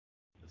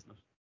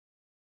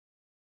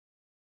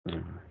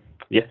Mm.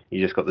 Yeah,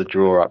 you just got the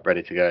drawer up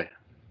ready to go.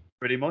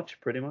 Pretty much.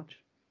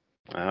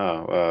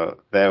 Oh, well,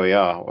 there we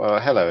are.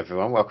 Well, hello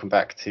everyone. Welcome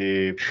back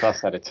to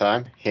Plus at a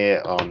Time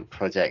here on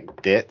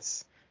Project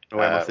Dits. No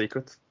more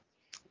secrets.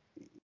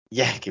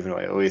 Yeah, giving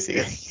away all your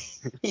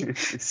Yeah.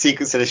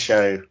 secrets of the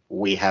show.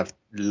 We have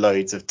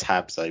loads of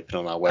tabs open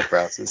on our web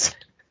browsers.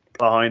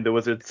 Behind the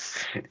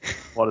Wizards.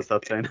 What is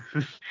that saying?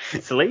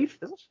 Sleeve,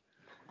 is it?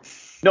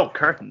 No,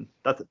 curtain.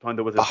 That's it. Behind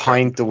the Wizards.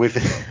 Behind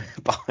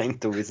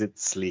the wizard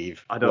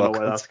sleeve. I don't know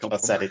where that's come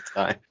Plus from. at a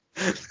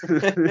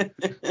Time.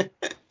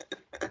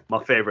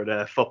 My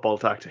favorite football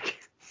tactic,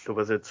 the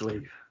Wizard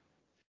sleeve.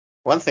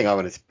 One thing I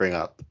wanted to bring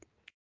up,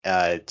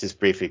 just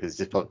briefly, because it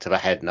just popped to my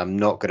head, and I'm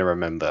not going to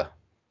remember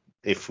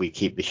if we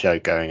keep the show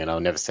going, and I'll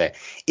never say it.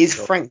 Is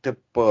Frank de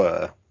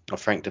Boer, or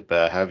Frank de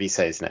Boer, however you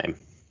say his name,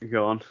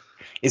 Go on.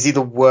 is he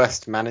the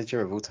worst manager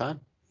of all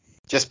time?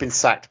 Just been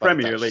sacked by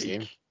Premier the Dutch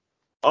League. team.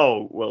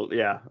 Oh, well,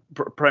 yeah.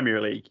 Premier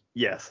League,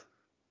 yes.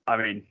 I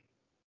mean,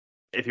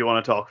 if you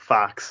want to talk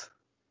facts,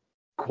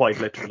 quite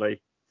literally,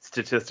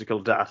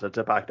 statistical data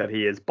to back that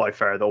he is by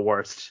far the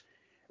worst.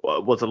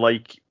 Was it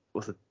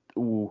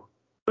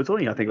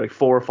only, I think, like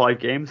 4 or 5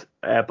 games,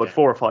 but Yeah.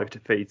 4 or 5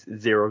 defeats,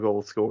 0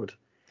 goals scored.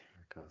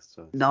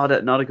 Not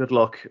a good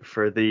look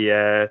for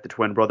the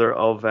twin brother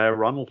of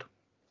Ronald.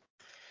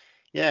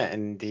 Yeah,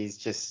 and he's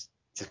just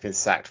been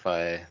sacked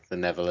by the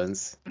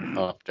Netherlands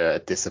after a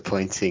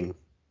disappointing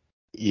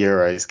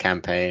Euros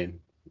campaign.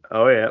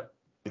 Oh, yeah.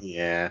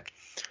 Yeah.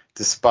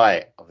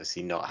 Despite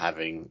obviously not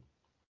having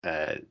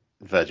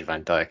Virgil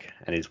van Dijk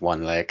and his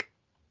one leg.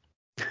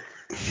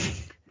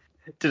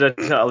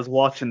 I was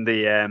watching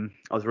I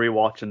was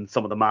rewatching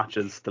some of the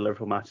matches, the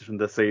Liverpool matches from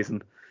this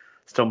season.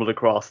 Stumbled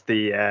across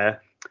the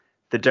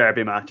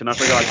Derby match, and I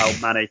forgot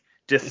how many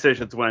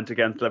decisions went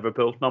against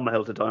Liverpool. Not my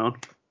hill to die on.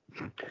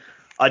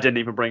 I didn't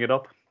even bring it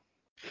up.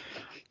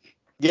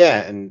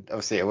 Yeah, and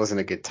obviously it wasn't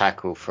a good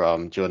tackle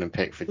from Jordan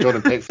Pickford.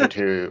 Jordan Pickford,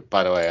 who,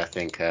 by the way, I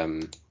think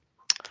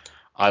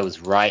I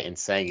was right in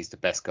saying he's the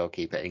best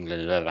goalkeeper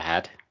England have ever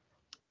had.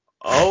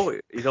 Oh,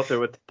 he's up there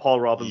with Paul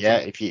Robinson. Yeah,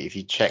 if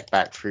you check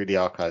back through the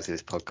archives of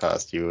this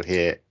podcast, you will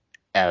hear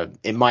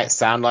it might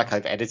sound like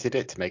I've edited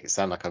it to make it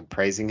sound like I'm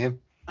praising him,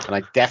 and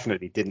I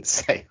definitely didn't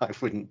say I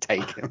wouldn't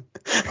take him.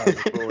 I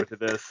look forward to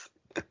this.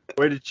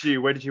 Where did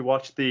you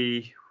watch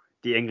the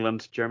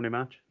England Germany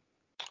match?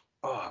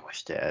 Oh, I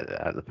watched it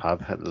at the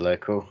pub at the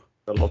local.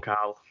 The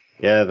locale.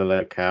 Yeah, the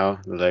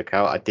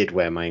locale. I did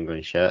wear my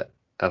England shirt.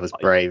 I was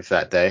brave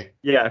that day.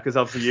 Yeah, because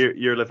obviously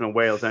you're living in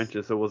Wales, aren't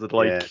you? So was it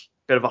like a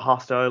bit of a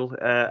hostile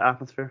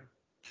atmosphere?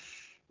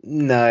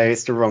 No,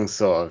 it's the wrong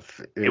sort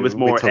of. It was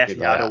more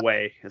Etihad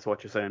away, is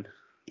what you're saying.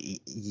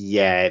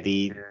 Yeah,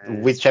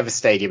 whichever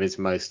stadium is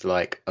most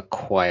like a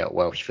quiet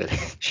Welsh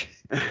village.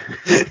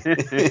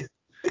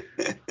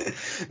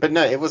 But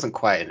no, it wasn't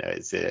quite.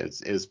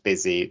 It was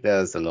busy. There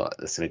was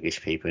some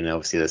English people, and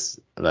obviously there's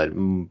like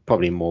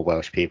probably more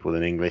Welsh people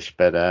than English.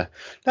 But no,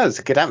 it was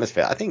a good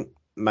atmosphere. I think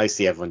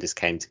mostly everyone just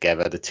came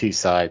together. The two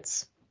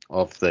sides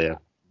of the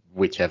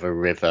whichever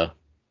river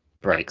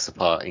breaks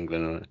apart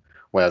England and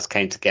Wales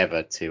came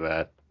together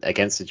to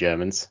against the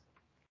Germans.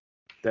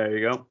 There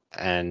you go.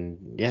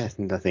 And yeah,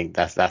 I think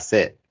that's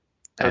it.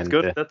 That's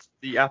good. That's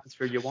the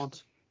atmosphere you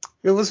want.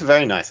 It was a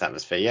very nice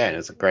atmosphere, yeah, and it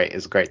was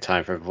a great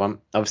time for everyone.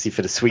 Obviously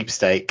for the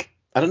sweepstake,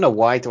 I don't know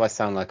why do I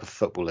sound like a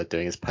footballer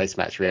doing his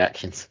post-match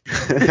reactions.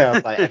 I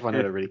was like, everyone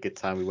had a really good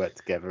time. We worked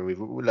together. We're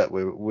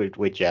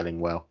gelling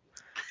well.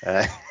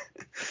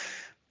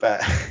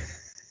 But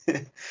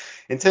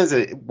in terms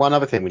of one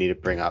other thing we need to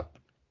bring up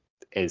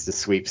is the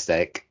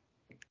sweepstake.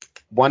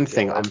 One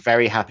thing, I'm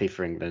very happy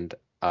for England.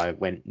 I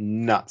went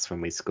nuts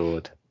when we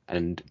scored,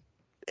 and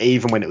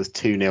even when it was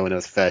 2-0 and there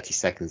was 30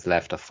 seconds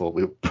left, I thought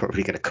we were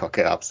probably going to cock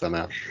it up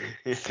somehow.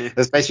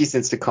 Especially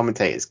since the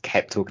commentators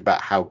kept talking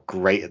about how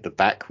great at the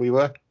back we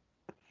were.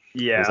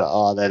 Yeah. It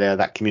was like, there,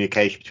 that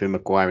communication between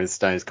Maguire and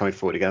Stones coming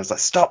forward again. I was like,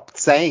 stop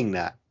saying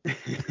that.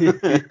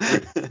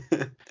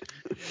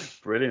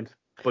 Brilliant.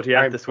 But he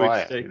had the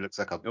sweepstake. It looks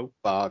like a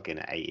bargain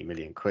at 80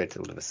 million quid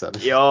all of a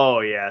sudden.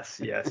 Oh, yes.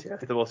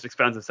 The most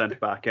expensive centre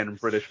back in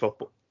British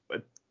football.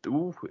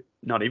 Ooh,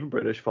 not even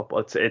British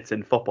football. It's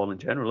in football in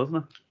general, isn't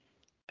it?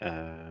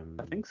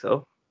 I think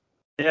so.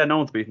 Yeah, no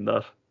one's beaten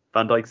that.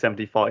 Van Dijk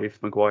 75,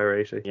 Maguire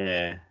 80.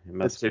 Yeah, it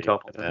must be.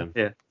 Top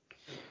yeah.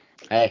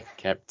 Hey,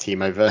 kept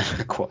Timo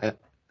Werner quiet.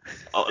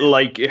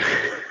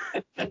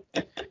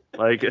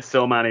 Like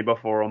so many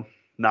before him.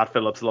 Nat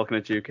Phillips looking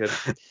at you, kid.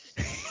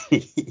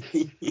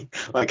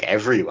 Like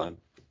everyone.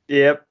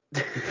 Yep.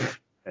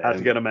 Had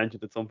to get a mention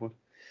at some point.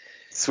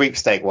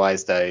 Sweepstake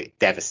wise, though,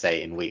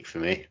 devastating week for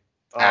me.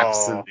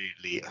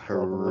 Absolutely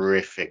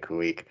horrific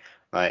week.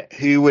 Like,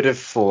 who would have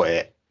thought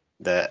it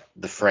that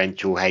the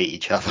French all hate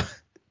each other?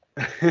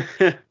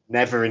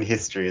 Never in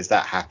history has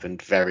that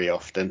happened very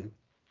often.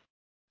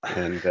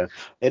 And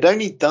it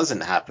only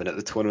doesn't happen at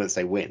the tournaments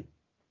they win.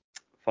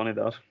 Funny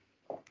that.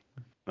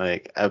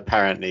 Like,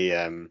 apparently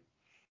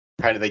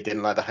they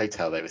didn't like the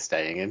hotel they were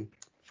staying in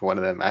for one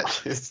of their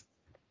matches.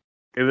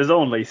 It was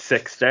only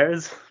 6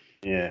 stars.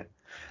 Yeah.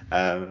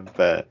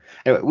 But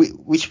anyway,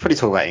 we should probably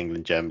talk about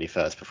England Germany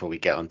first before we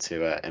get on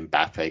to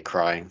Mbappe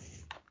crying.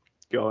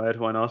 Go ahead,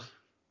 why not?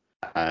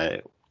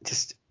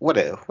 Just what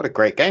a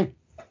great game.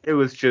 It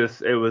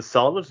was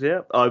solid,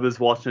 yeah. I was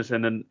watching it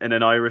in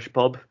an Irish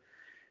pub,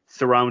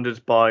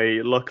 surrounded by,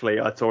 luckily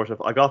I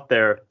got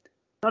there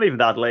not even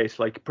that late,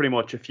 like pretty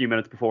much a few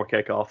minutes before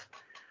kickoff.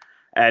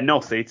 No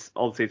seats,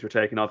 all the seats were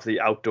taken, obviously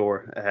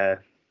outdoor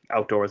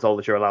is all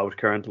that you're allowed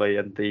currently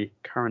in the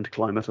current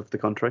climate of the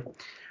country.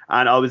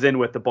 And I was in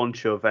with a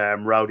bunch of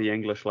rowdy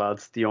English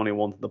lads, the only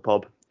ones in the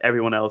pub.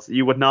 Everyone else,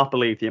 you would not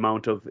believe the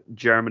amount of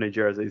Germany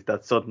jerseys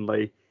that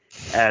suddenly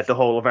the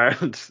whole of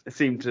Ireland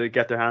seemed to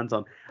get their hands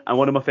on. And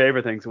one of my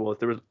favourite things was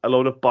there was a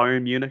load of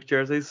Bayern Munich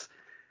jerseys,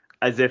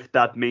 as if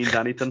that means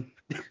anything.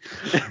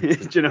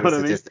 Do you know what I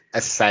mean? Just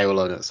a sale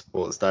on at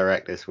Sports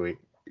Direct this week.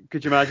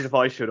 Could you imagine if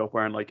I showed up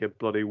wearing like a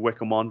bloody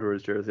Wycombe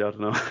Wanderers jersey? I don't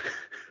know.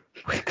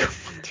 Wycombe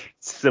Wanderers.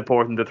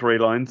 Supporting the three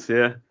lions,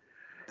 yeah.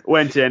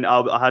 Went in.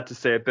 I had to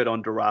stay a bit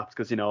under wraps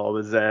because I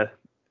was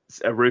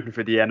rooting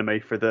for the enemy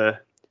for the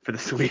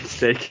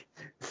sweepstake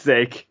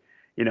sake.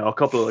 A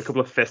couple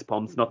of fist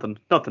pumps,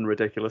 nothing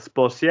ridiculous.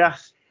 But yeah,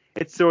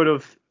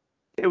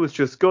 it was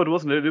just good,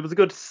 wasn't it? It was a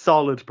good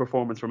solid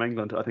performance from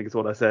England, I think is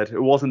what I said.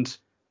 It wasn't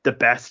the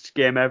best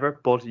game ever,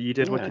 but you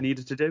did what you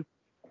needed to do.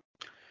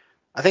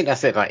 I think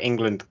that's it. Like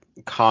England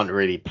can't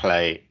really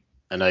play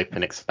an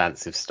open,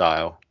 expansive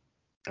style,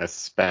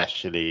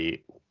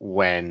 especially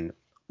when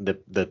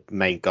the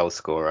main goal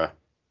scorer,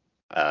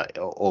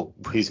 or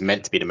who's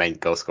meant to be the main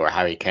goal scorer,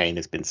 Harry Kane,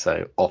 has been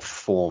so off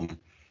form.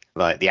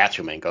 Like the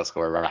actual main goal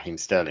scorer, Raheem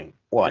Sterling.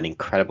 What an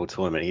incredible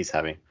tournament he's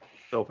having.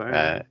 So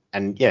fair.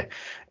 And yeah,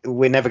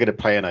 we're never going to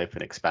play an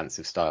open,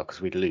 expansive style because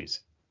we'd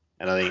lose.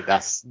 And I think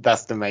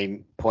that's the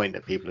main point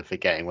that people are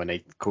forgetting when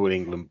they call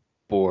England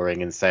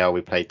boring and say, "Oh, we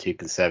play too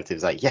conservative."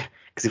 It's like, yeah,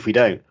 because if we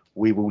don't,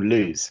 we will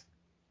lose.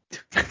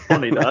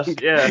 Funny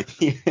that, yeah.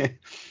 Yeah.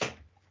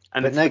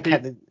 And but no,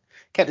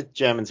 kept the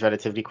Germans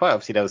relatively quiet.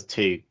 Obviously, there was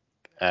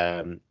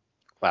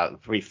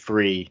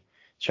three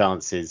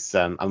chances.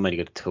 I'm only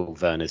going to call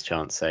Werner's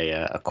chance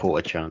a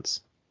quarter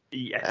chance.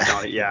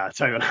 Yeah, it's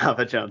not going to have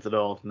a chance at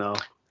all. No,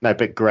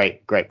 but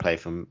great play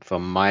from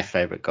my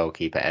favourite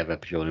goalkeeper ever,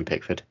 Jordan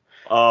Pickford.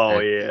 Oh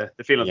yeah,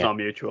 the feeling's not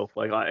mutual.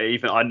 Like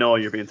I know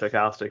you're being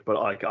sarcastic, but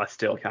I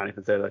still can't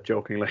even say that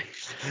jokingly.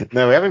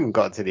 No, we haven't even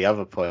got to the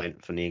other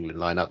point from the England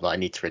lineup that I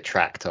need to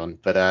retract on.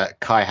 But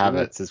Kai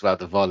Havertz as well,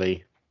 the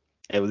volley.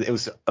 It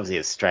was obviously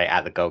a straight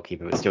at the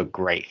goalkeeper, but still a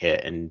great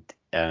hit. And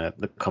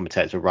the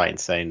commentators were right in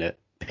saying that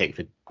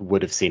Pickford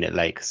would have seen it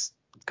late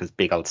because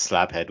big old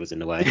slabhead was in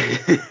the way.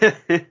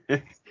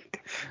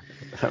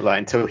 Like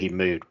until he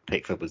moved,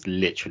 Pickford was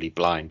literally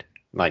blind.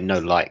 Like no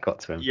light got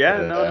to him.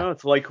 Yeah, no.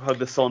 It's like how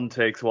the sun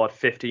takes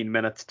 15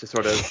 minutes to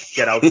sort of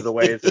get out of the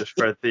way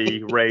for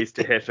the rays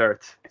to hit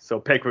Earth.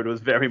 So Pickford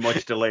was very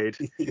much delayed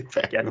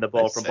getting the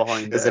ball from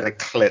behind. There's an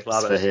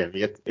eclipse for him.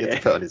 He had to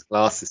put on his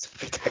glasses to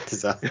protect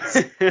his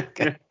eyes.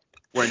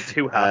 Wearing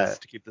two hats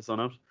to keep the sun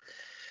out.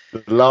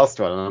 The last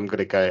one, I'm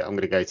gonna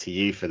go to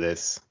you for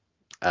this.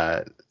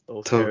 Thomas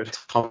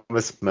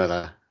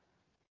Müller.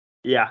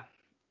 Yeah,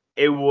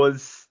 it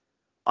was.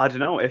 I don't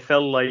know. It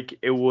felt like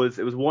it was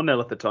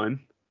 1-0 at the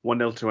time,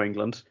 1-0 to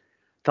England.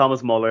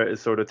 Thomas Müller is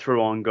sort of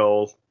through on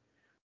goal,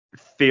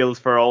 feels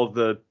for all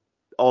the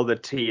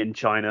tea in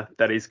China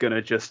that he's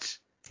gonna just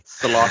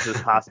slot it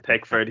past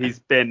Pickford. He's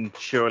been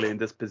surely in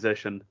this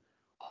position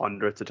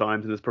hundreds of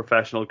times in his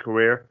professional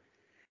career.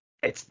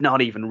 It's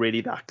not even really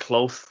that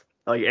close.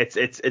 Like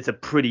it's a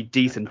pretty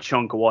decent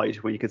chunk wide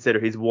when you consider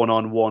he's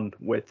 1-on-1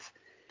 with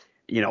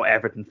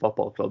Everton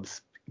Football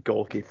Club's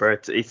goalkeeper.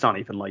 It's not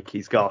even like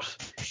he's got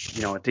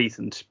a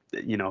decent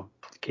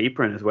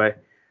keeper in his way.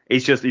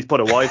 He's put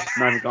it wide,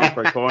 not even gone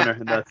for a corner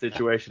in that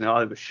situation.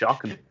 It was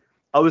shocking. It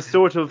was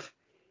one of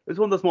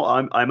those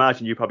moments. I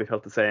imagine you probably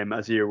felt the same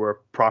as you were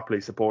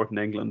properly supporting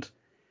England.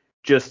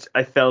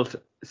 I felt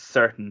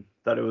certain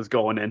that it was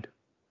going in.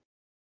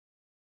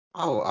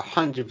 Oh,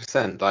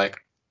 100%. Like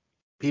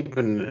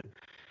people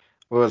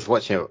was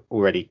watching it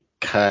already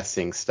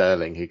cursing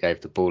Sterling who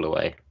gave the ball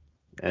away,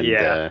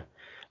 and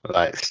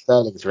like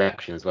Sterling's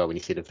reaction as well when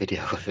you see the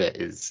video of it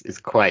is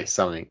quite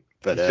something.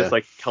 But he's just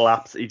like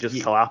collapse. He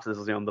just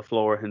collapses on the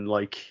floor in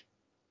like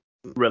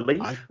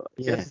relief. I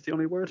guess is the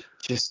only word.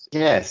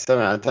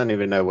 So I don't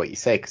even know what you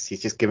say because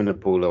he's just given the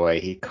ball away.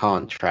 He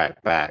can't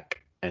track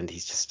back, and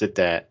he's just stood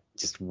there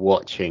just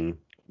watching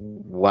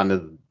one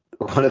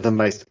of the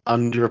most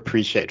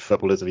underappreciated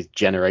footballers of his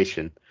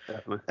generation.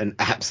 Definitely. An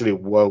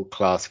absolute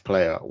world-class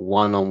player,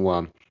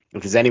 one-on-one.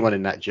 If there's anyone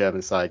in that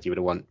German side you would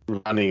want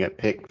running at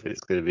Pickford,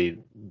 it's going to be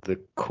the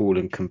cool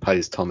and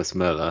composed Thomas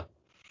Müller.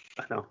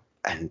 I know.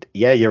 And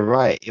yeah, you're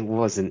right. It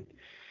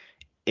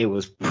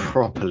was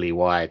properly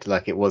wide.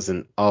 Like it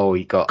wasn't,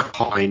 he got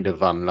kind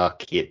of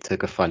unlucky. It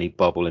took a funny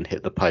bobble and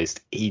hit the post.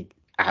 He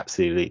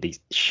absolutely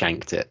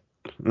shanked it.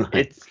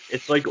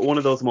 It's like one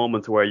of those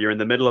moments where you're in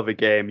the middle of a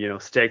game,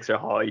 stakes are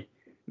high,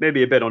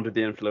 maybe a bit under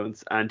the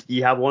influence, and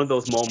you have one of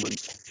those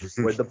moments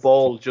where the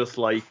ball just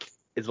like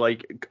is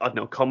like, I don't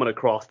know, coming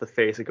across the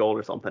face of goal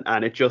or something,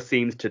 and it just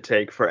seems to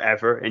take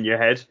forever in your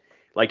head.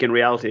 Like in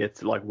reality,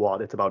 it's like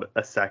what? It's about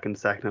a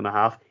second and a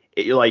half.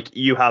 Like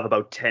you have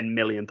about 10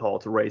 million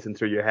thoughts racing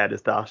through your head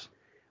as that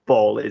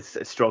ball is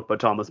struck by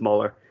Thomas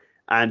Muller,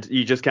 and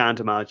you just can't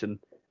imagine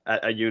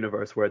a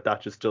universe where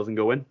that just doesn't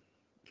go in.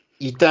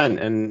 You don't,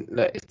 and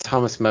look,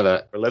 Thomas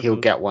Muller, For he'll Liverpool.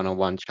 get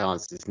one-on-one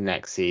chances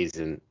next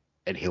season,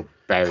 and he'll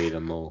bury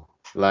them all.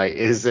 Like,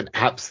 it's an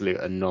absolute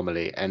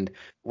anomaly. And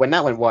when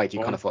that went wide,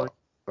 you kind of thought,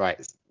 right,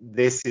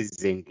 this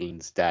is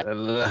England's day.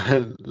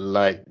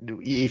 Like,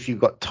 if you've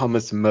got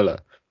Thomas Muller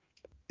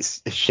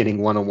shitting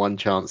one-on-one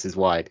chances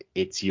wide,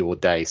 it's your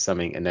day,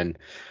 something. And then,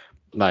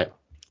 like,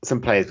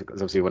 some players,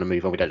 because obviously we want to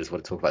move on, we don't just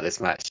want to talk about this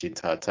match the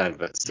entire time,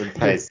 but some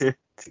players to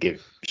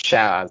give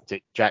shout outs to.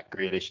 Jack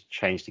Grealish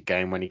changed the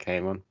game when he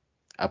came on,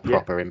 a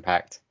proper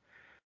impact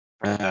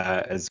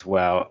as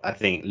well. I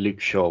think Luke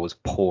Shaw was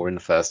poor in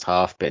the first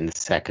half, but in the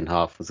second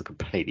half was a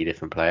completely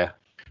different player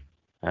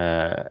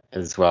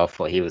as well. I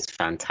thought he was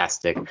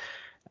fantastic,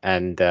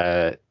 and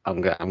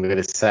I'm going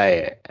to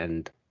say it,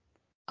 and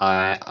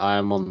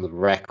I'm on the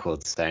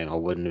record saying I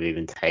wouldn't have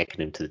even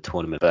taken him to the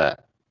tournament,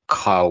 but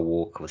Kyle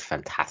Walker was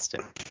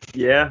fantastic.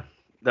 Yeah,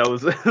 that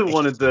was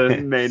one of the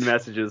main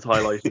messages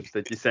highlighted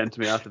that you sent to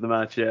me after the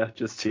match. Yeah,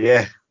 just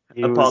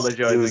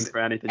apologizing for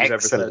anything you've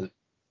ever said.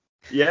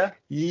 Yeah.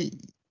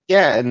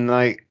 Yeah, and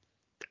like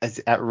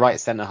at right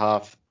centre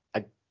half,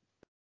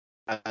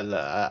 I'm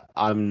not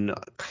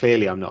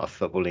a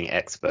footballing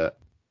expert.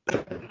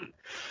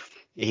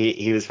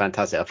 He was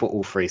fantastic. I thought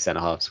all three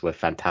centre halves were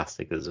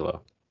fantastic as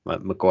well.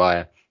 Like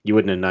Maguire, you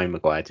wouldn't have known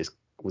Maguire just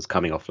was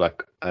coming off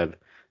like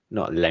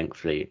not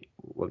lengthy,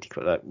 what do you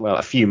call that? Well,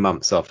 a few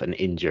months off an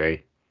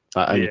injury.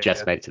 Only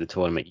just made it to the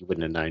tournament. You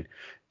wouldn't have known.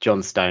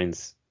 John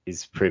Stones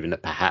is proving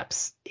that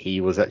perhaps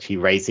he was actually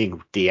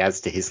raising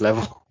Diaz to his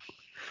level.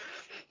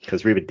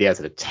 Because Ruben Diaz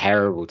had a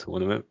terrible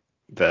tournament,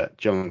 but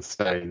John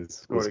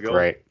Stones was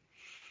great.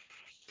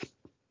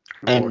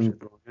 And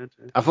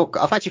I've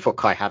actually thought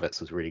Kai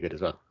Havertz was really good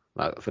as well,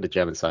 like for the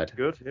German side.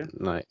 Good, yeah.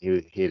 Like he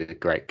did a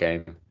great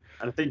game.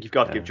 And I think you've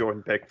got to give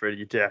Jordan Pickford.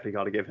 You definitely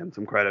got to give him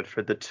some credit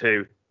for the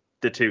two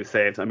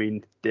saves. I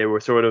mean, they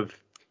were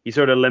he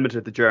sort of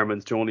limited the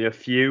Germans to only a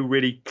few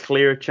really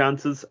clear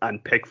chances,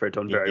 and Pickford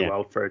done very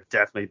well for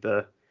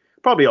definitely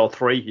probably all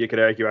three. You could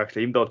argue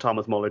actually, even though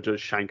Thomas Muller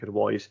just shanked it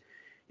wide.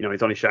 You know,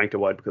 he's only shanked it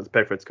wide because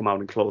Pickford's come out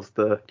and closed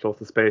the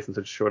space in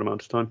such a short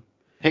amount of time.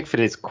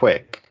 Pickford is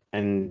quick,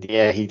 and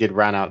he did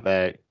run out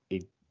there.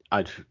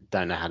 I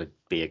don't know how to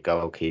be a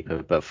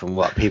goalkeeper, but from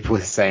what people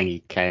were saying, he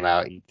came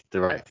out, he did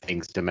the right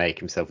things to make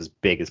himself as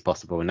big as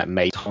possible, and that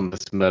made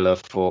Thomas Muller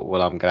thought,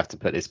 well, I'm gonna have to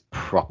put this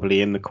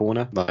properly in the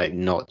corner, like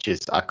not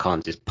just I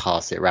can't just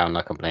pass it around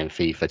like I'm playing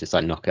FIFA, just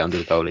like knock it under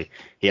the goalie.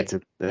 He had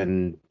to,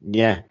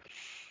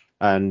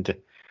 and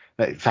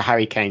for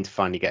Harry Kane to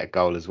finally get a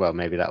goal as well,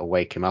 maybe that'll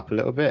wake him up a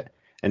little bit.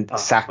 And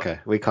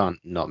Saka, we can't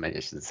not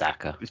mention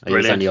Saka. He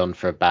was only on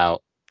for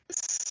about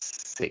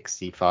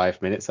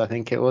 65 minutes, I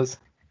think it was.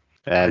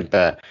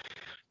 But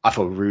I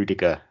thought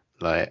Rudiger,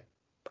 like,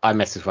 I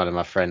messaged with one of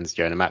my friends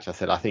during the match. I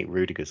said, I think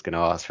Rudiger's going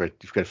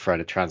to throw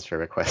in a transfer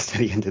request at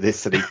the end of this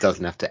so that he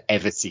doesn't have to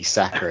ever see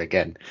Saka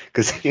again,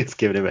 because he was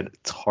giving him a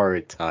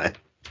torrid time.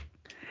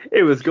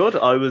 It was good.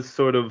 I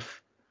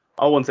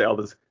won't say I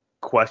was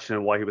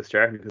questioning why he was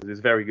starting, because he was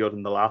very good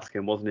in the last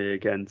game, wasn't he,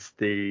 against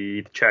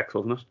the Czechs,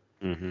 wasn't it?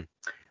 Mm-hmm.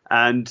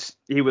 And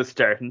he was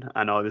starting,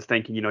 and I was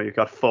thinking, you've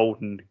got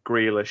Foden,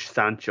 Grealish,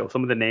 Sancho,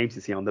 some of the names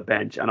you see on the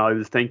bench, and I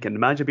was thinking,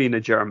 imagine being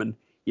a German,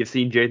 you've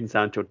seen Jadon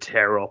Sancho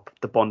tear up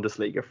the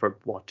Bundesliga for,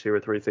 2 or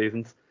 3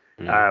 seasons,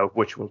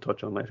 which we'll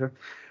touch on later.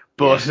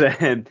 But,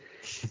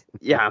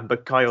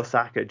 but Kayo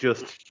Saka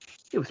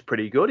it was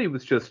pretty good.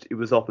 It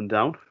was up and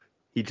down.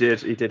 He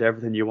did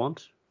everything you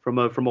want from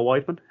a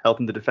wide man,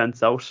 helping the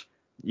defence out,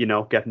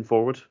 getting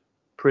forward.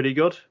 Pretty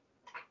good.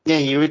 Yeah,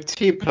 you were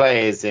two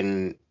players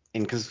in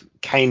because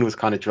Kane was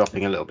kind of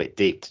dropping a little bit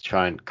deep to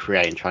try and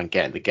create and try and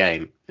get in the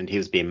game, and he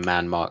was being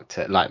man marked.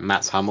 Like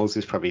Mats Hummels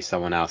is probably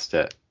someone else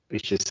that we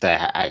should say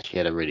actually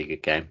had a really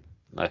good game.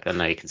 Like I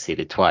know he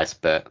conceded twice,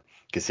 but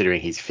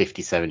considering he's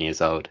 57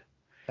 years old,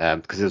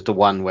 because it was the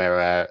one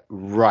where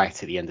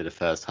right at the end of the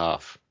first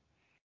half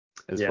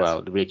as well,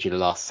 literally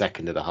the last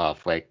second of the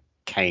half, where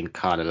Kane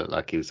kind of looked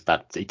like he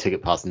took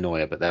it past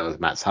Neuer, but there was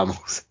Mats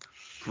Hummels.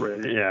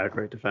 Great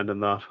defending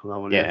that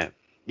one.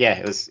 Yeah,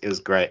 it was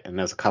great, and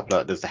there's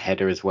a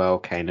header as well.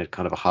 Kane had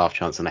kind of a half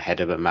chance on a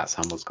header, but Mats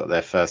Hummels got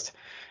there first.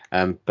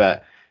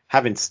 But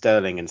having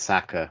Sterling and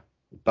Saka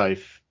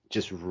both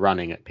just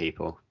running at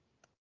people,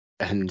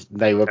 and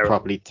they were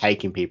probably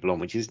taking people on,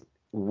 which is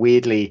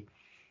weirdly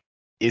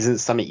isn't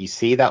something you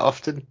see that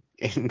often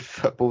in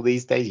football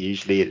these days.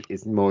 Usually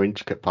it's more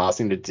intricate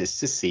passing. To just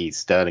see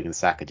Sterling and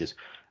Saka just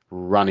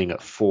running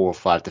at 4 or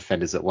 5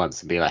 defenders at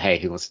once and be like, hey,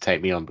 who wants to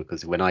take me on?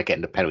 Because when I get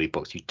in the penalty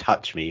box, you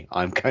touch me,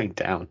 I'm going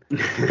down.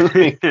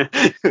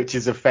 Which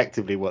is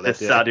effectively what they're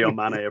doing. The Sadio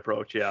Mane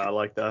approach, I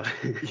like that.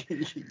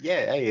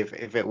 Hey,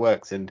 if it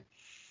works. And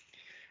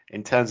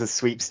in terms of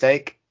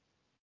sweepstake,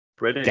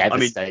 brilliant.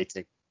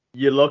 Devastating.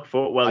 You look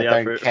for well, I yeah,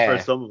 don't for care.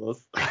 some of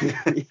us.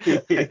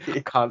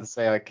 I can't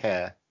say I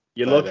care.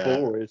 You But look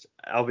forward.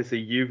 Obviously,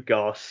 you've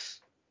got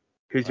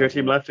who's your I've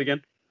team got, left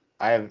again?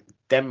 I have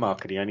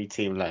Denmark are the only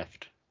team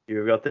left.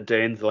 You've got the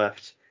Danes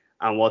left.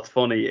 And what's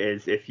funny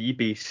is if you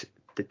beat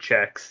the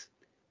Czechs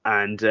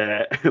and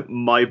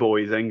my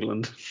boys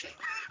England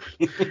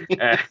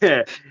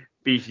uh,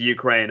 beat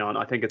Ukraine on,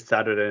 I think it's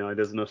Saturday night,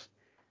 isn't it?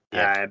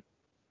 Yeah.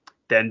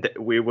 Then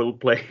we will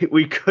play.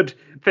 We could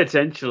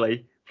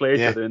potentially play each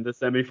Yeah. other in the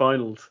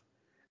semi-finals,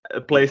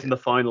 place in the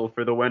final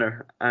for the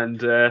winner,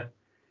 and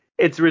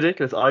it's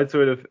ridiculous. I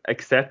sort of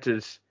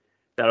accepted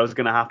that I was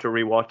going to have to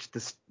rewatch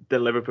the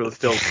Liverpool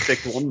still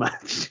 6-1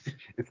 match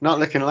It's not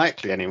looking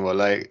likely anymore.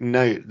 Like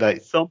no,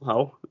 like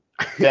somehow.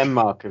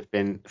 Denmark have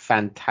been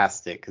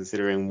fantastic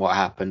considering what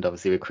happened.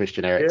 Obviously with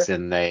Christian Yeah,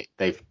 Eriksen,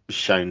 they've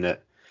shown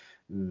that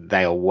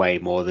they are way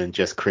more than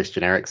just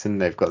Christian Eriksen.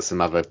 They've got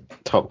some other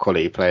top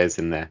quality players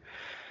in there.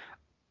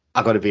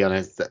 I got to be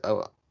honest,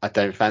 I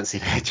don't fancy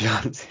their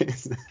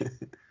chances.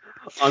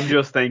 I'm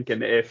just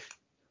thinking if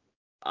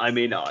I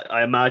mean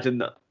I imagine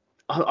that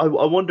I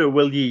wonder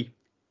will you.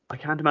 I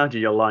can't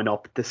imagine you'll line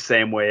up the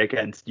same way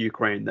against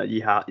Ukraine that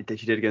you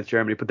did against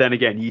Germany. But then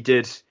again, you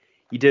did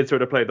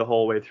sort of play the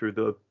whole way through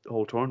the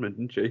whole tournament,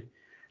 didn't you?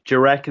 Do you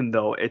reckon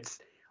though it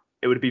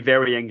would be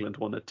very England,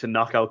 wouldn't it, to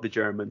knock out the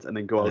Germans and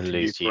then go out And to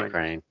lose to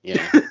Ukraine?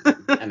 Ukraine,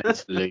 yeah, and then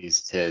to lose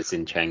to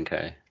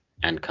Zinchenko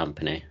and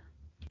company.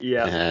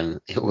 Yeah,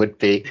 It would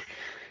be,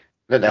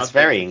 but that's not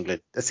very very good.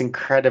 England. That's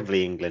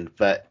incredibly England.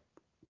 But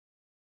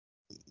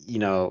you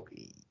know,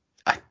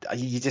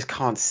 you just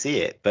can't see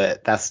it.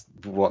 But that's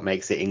what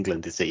makes it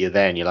England is that you're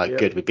there and you're like, Yeah.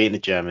 good, we're beating the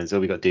Germans. All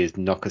we got to do is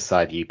knock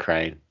aside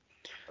Ukraine.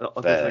 This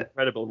is But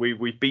incredible.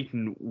 We've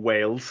beaten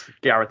Wales,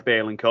 Gareth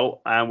Bale and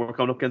co, and we're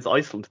coming up against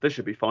Iceland. This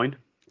should be fine.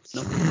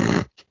 No,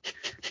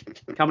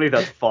 can't believe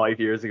that's 5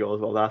 years ago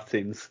as well. That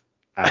seems.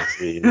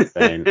 absolutely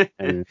insane.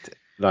 And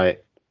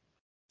like,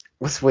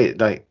 what's weird?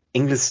 Like,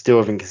 England still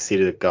haven't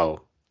conceded a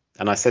goal.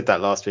 And I said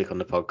that last week on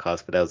the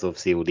podcast, but there was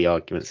obviously all the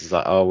arguments. It's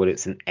like, oh, well,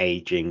 it's an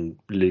aging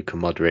Luka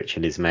Modric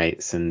and his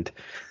mates, and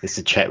it's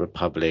the Czech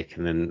Republic.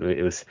 And then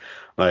it was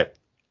like,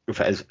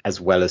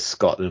 as well as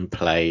Scotland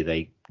play,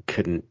 they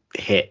couldn't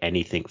hit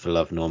anything for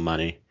love nor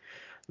money.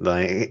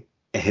 Like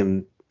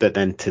him, but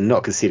then to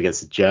not concede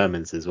against the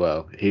Germans as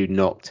well, who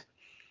knocked.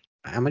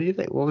 How many did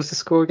they? What was the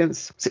score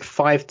against? Was it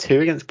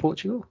 5-2 against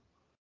Portugal?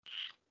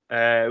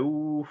 I think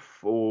Oh, I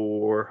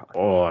four.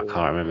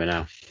 can't remember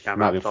now. Can't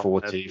Might remember have off the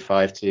been top of my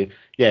head. 4-2, 5-2.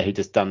 Yeah, he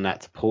just done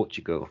that to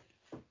Portugal.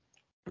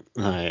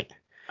 Like,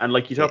 And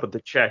like you talk it, about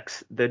the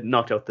Czechs, they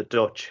knocked out the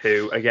Dutch,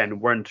 who again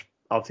weren't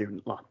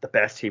obviously not the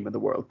best team in the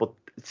world, but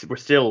we're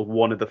still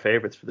one of the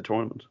favourites for the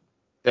tournament.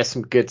 there's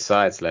some good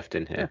sides left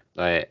in Yeah, here.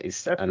 Like,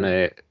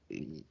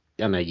 definitely.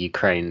 I know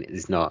Ukraine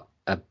is not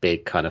a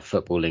big kind of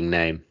footballing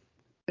name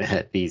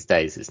these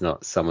days. It's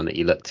not someone that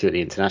you look to at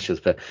the internationals,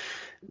 but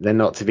they're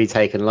not to be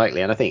taken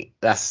lightly. And I think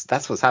that's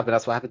what's happened.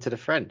 That's what happened to the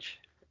French,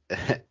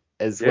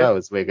 as Yeah, well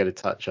as we're going to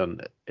touch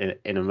on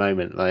in a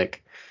moment.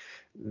 Like,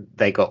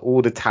 they got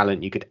all the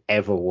talent you could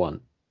ever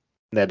want.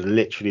 They're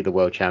literally the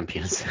world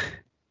champions.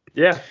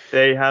 yeah.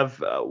 They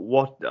have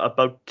what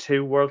about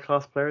two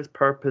world-class players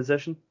per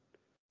position?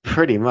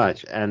 Pretty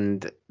much.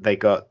 And they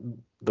got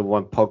the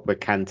one Pogba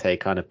Kante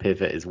kind of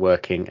pivot is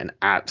working an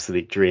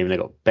absolute dream. They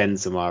got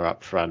Benzema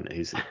up front,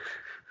 who's like,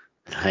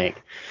 Finally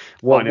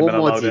what been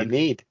more allowed do you in.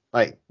 need?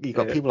 Like, you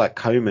got Yeah. people like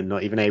Coman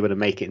not even able to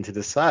make it into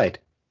the side.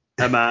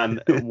 A man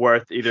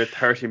worth either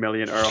 30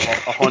 million or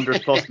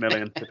 100 plus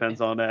million,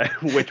 depends on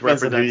which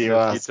Depends on who you representative you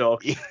ask.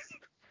 talk.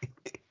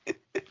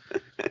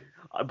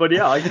 But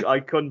yeah, I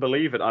couldn't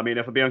believe it. I mean,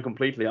 if I'm being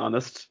completely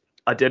honest,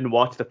 I didn't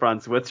watch the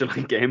France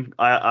Switzerland game.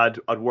 I'd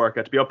work. I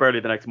had to be up early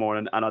the next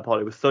morning, and I thought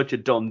it was such a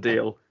done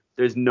deal.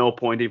 There's no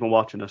point even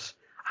watching it.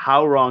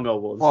 How wrong I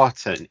was.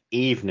 What an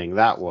evening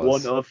that One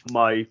was. of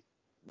my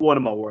one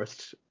of my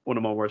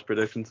worst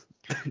predictions.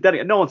 Then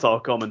again, no one saw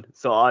it coming,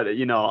 so I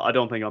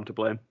don't think I'm to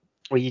blame.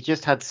 Well, you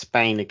just had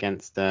Spain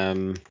against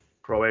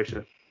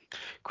Croatia.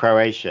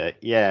 Croatia,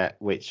 yeah,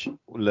 which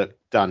looked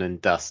done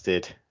and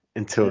dusted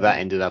until Yeah. that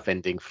ended up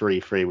ending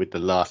 3-3 with the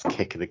last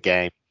kick of the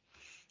game.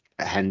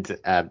 And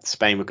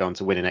Spain were going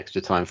to win in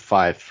extra time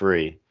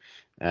 5-3.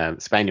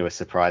 Spain were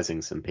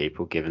surprising some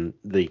people given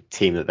the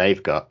team that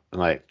they've got.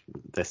 Like,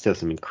 there's still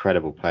some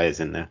incredible players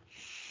in there.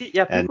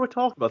 Yeah, And people were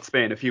talking about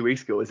Spain a few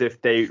weeks ago as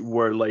if they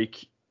were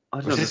like, I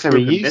don't know, was this just they were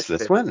group of useless,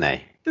 misfits. weren't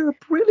they? They're a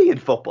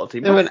brilliant football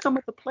team. They Look were, at some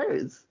of the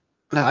players.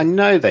 now, I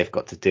know they've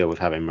got to deal with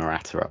having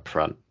Morata up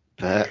front,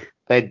 but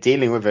they're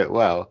dealing with it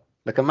well.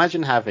 Like,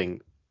 imagine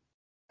having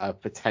a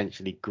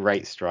potentially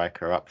great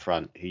striker up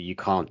front who you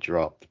can't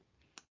drop,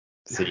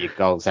 so your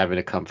goals having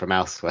to come from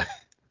elsewhere.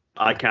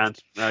 I Like, can't.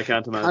 I can't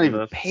can't imagine even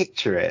that.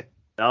 picture it.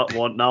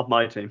 Not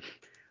my team. Yeah.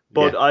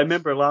 But I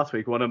remember last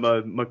week one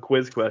of my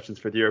quiz questions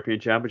for the European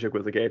Championship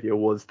quiz I gave you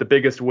was the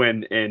biggest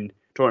win in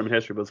tournament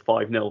history was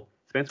 5-0.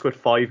 Spain scored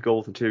 5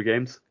 goals in 2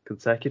 games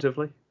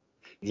consecutively.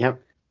 Yep.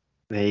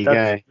 There you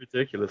That's go.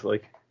 ridiculous.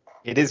 Like,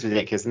 It is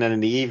ridiculous. And then in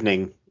the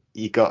evening,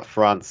 you got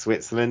France,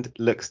 Switzerland.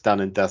 Looks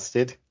done and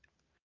dusted.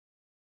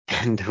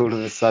 and all of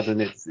a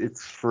sudden it's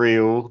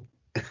 3-3.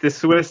 The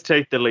Swiss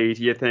take the lead.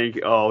 You think,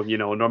 oh,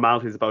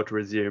 normality is about to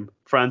resume.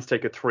 France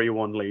take a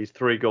 3-1 lead,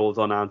 3 goals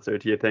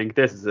unanswered. You think,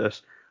 this is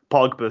it.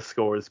 Pogba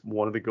scores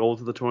one of the goals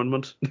of the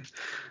tournament.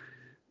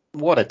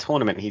 What a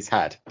tournament he's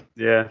had.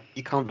 Yeah.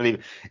 You can't believe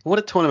it. What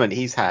a tournament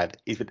he's had.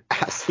 He's been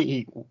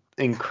absolutely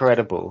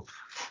incredible.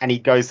 And he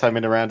goes home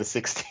in a round of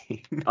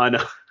 16. I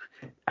know.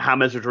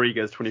 James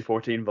Rodriguez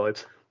 2014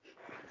 vibes.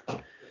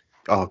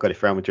 Oh, God,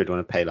 if Real Madrid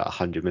want to pay like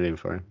 100 million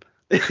for him.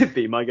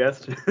 Be my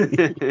guest.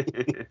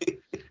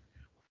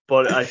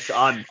 But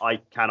I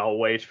cannot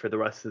wait for the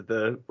rest of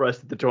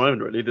the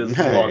tournament. Really, there's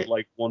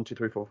like 1, 2,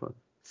 3, 4, 5,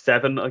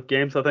 7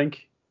 games. I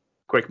think.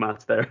 Quick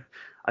maths there.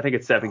 I think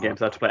it's 7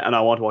 games I have to play, and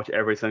I want to watch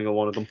every single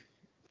one of them.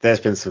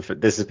 This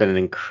has been an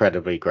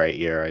incredibly great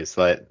Euros.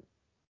 Like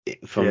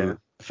from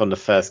the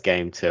first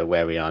game to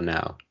where we are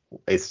now,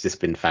 it's just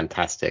been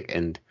fantastic.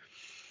 And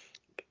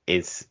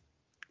you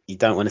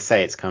don't want to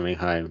say it's coming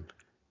home,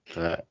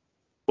 but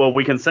well,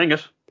 we can sing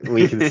it.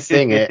 We can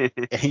sing it.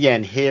 Yeah,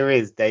 and here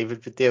is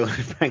David Baddiel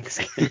and Frank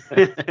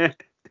Skinner.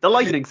 The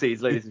lightning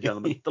seeds, ladies and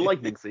gentlemen. The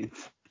lightning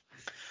seeds.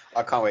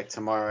 I can't wait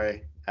tomorrow.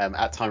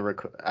 At time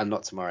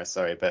not tomorrow,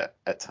 sorry, but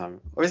at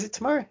time. Or is it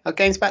tomorrow? Our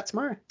game's back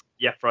tomorrow.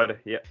 Yeah, Friday.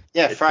 Yeah.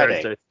 Yeah, it's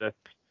Friday.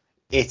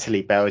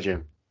 Italy,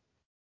 Belgium.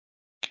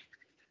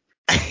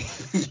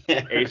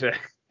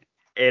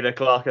 8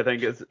 o'clock, I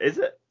think is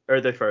it? Or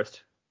are they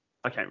first?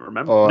 I can't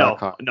remember.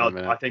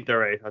 I think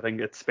they're 8. I think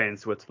it's Spain,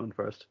 Switzerland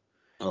first.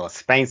 Oh,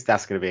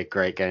 that's going to be a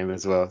great game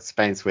as well.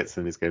 Spain,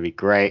 Switzerland is going to be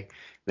great.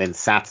 Then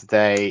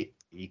Saturday,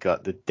 you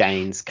got the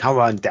Danes. Come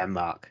on,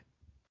 Denmark.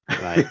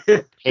 Like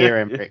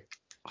Pierre-Emerick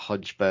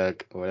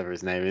Hodgberg, or whatever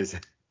his name is.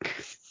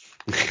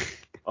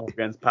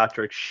 Against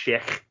Patrick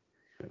Schick.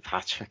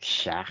 Patrick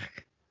Schick.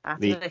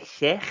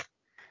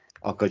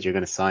 Oh, God, you're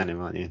going to sign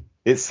him, aren't you?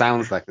 It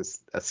sounds like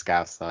a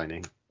scout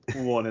signing.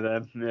 One of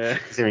them, yeah.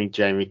 Hearing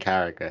Jamie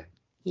Carragher.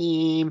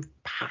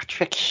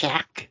 Patrick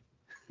Schick.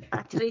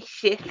 Patrick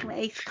Schick,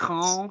 mate,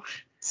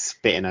 gosh.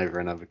 Spitting over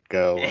another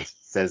girl as he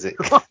says it.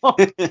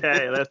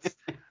 Okay,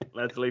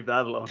 let's leave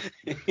that alone.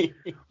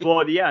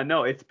 But yeah,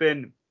 no, it's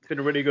been a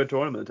really good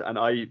tournament, and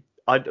I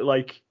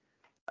like,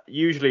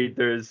 usually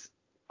there's,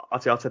 I'll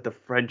say the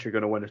French are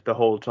going to win it the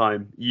whole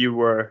time. You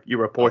were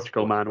a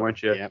Portugal man,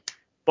 weren't you? Yep.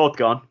 Both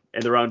gone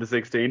in the round of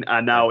 16,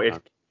 and now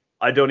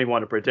I don't even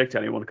want to predict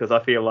anyone because I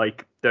feel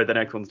like they're the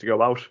next ones to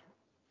go out.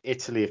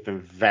 Italy have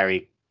been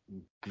very,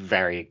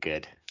 very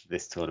good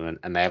this tournament,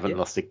 and they haven't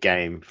lost a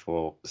game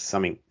for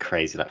something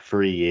crazy like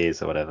 3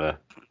 years or whatever.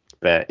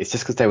 But it's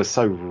just because they were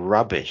so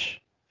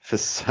rubbish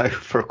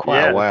for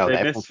quite a while.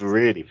 Everyone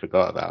really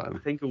forgot about them. I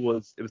think it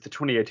was the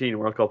 2018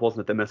 World Cup,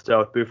 wasn't it? They missed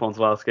out. Buffon's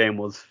last game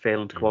was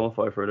failing to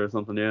qualify for it or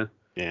something.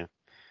 Yeah.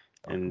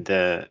 And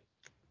so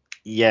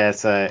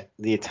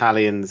the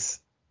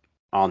Italians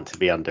aren't to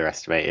be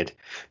underestimated.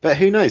 But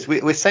who knows?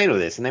 We're saying all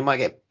this, and they might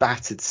get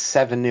battered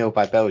 7-0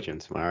 by Belgium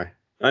tomorrow.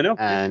 I know.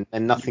 And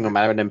nothing will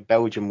matter, and then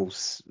Belgium will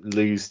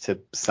lose to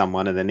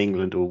someone, and then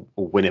England will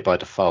win it by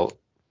default.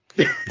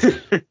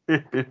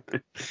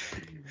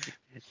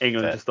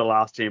 England just the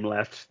last team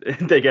left.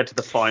 They get to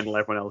the final,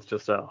 everyone else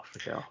just off.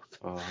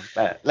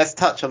 But let's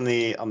touch on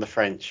the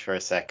French for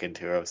a second,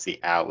 who are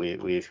obviously out.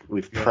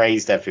 We've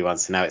praised everyone,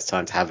 so now it's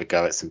time to have a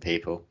go at some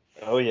people.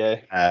 Oh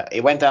yeah.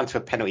 It went down to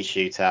a penalty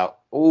shootout.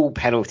 All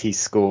penalties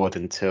scored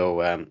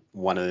until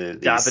one of the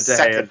David De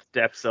Gea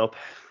steps up.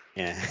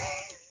 Yeah.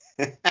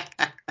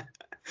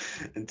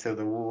 Until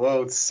the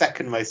world's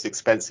second most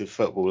expensive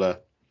footballer,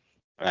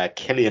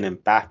 Kylian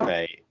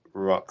Mbappe,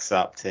 rocks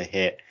up to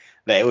hit.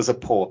 It was a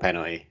poor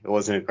penalty. It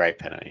wasn't a great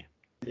penalty.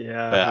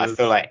 Yeah. But I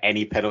feel like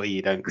any penalty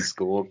you don't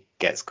score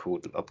gets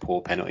called a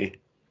poor penalty.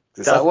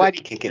 It's like, why do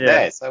you kick it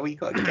there? It's like, well, you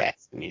got to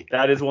guess, haven't you?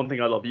 That is one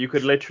thing I love. You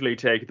could literally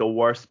take the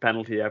worst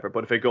penalty ever,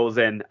 but if it goes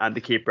in and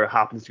the keeper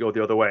happens to go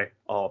the other way,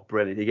 oh,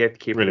 brilliant. You gave the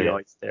keeper the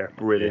ice there.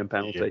 Brilliant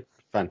penalty. Yeah.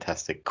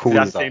 Fantastic. Cool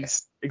as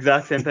ice.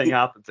 Exact same thing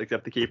happens,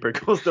 except the keeper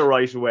goes the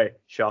right way.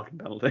 Shocking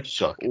penalty.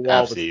 Shocking.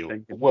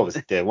 Absolutely. What was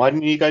it doing? Why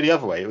didn't you go the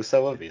other way? It was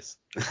so obvious.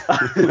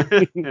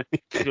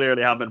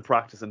 Clearly haven't been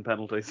practicing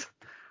penalties.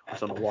 I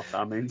don't know what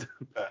that means.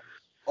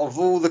 Of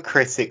all the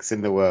critics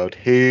in the world,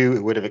 who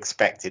would have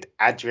expected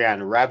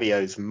Adrien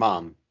Rabiot's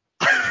mum,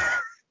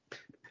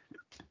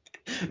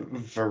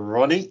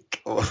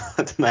 Veronique, or I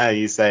don't know how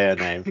you say her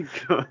name,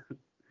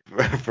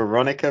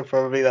 Veronica,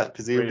 probably that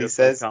presumably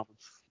says.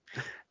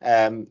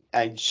 And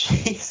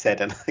she said,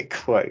 and I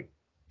quote,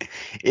 "It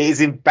is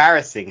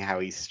embarrassing how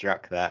he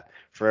struck that.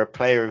 For a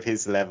player of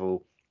his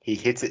level, he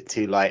hit it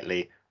too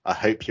lightly. I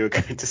hope you're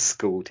going to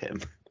scold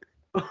him."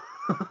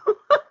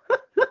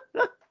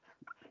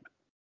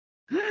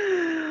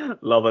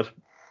 Love it.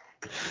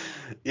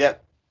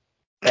 Yep.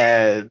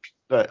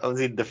 But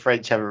obviously the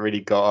French haven't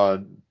really got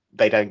on.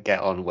 They don't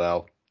get on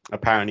well.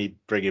 Apparently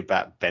bringing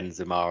back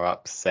Benzema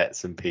upset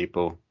some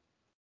people.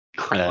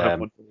 I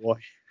wonder why.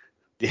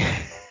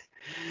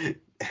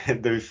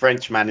 The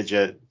French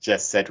manager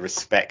just said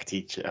respect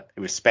each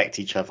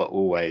other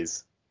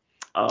always.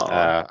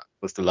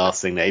 Was the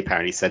last thing they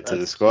apparently said to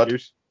the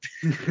squad.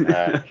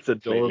 That's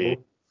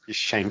adorable. Just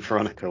shame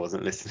Veronica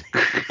wasn't listening.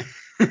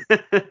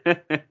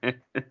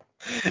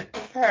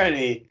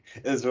 Apparently,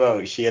 as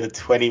well, she had a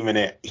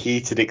 20-minute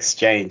heated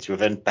exchange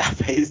with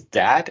Mbappe's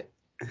dad.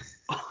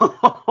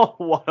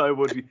 What I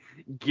would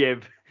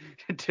give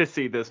to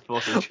see this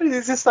footage.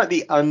 It's just like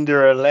the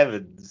under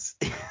 11s.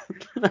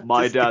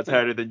 My dad's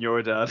harder than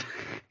your dad.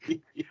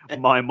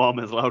 My mom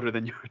is louder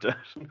than your dad.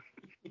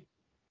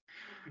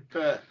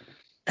 But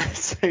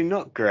so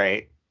not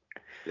great.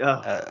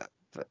 Yeah.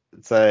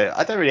 So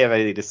I don't really have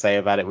anything to say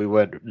about it.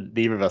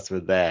 Neither of us were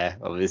there,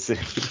 obviously.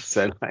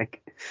 So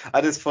like,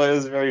 I just thought it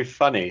was very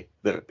funny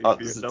that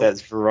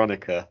that's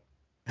Veronica.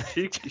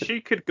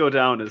 She could go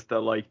down as the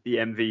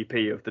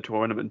MVP of the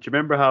tournament. Do you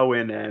remember how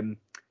in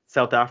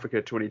South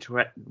Africa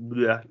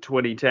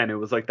 2010 it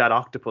was like that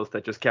octopus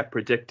that just kept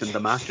predicting the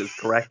matches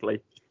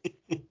correctly?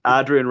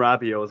 Adrian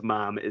Rabiot's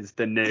mom is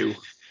the new.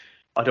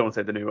 I don't want to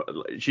say the new.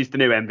 She's the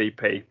new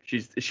MVP.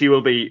 She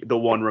will be the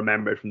one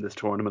remembered from this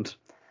tournament.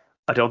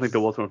 I don't think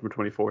there was one from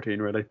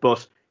 2014 really,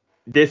 but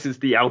this is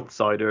the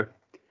outsider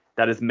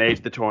that has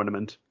made the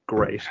tournament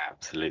great.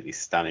 Absolutely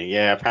stunning.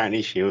 Yeah,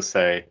 apparently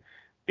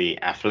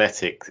the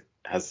Athletic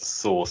has a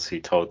source who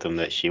told them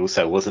that she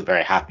also wasn't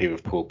very happy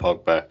with Paul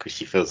Pogba because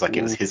she feels like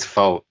it was his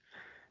fault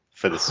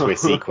for the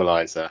Swiss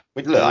equaliser.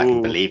 Which, look, I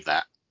can believe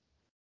that.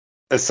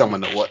 As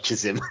someone that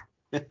watches him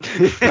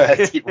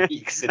 30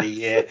 weeks in a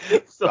year,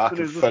 I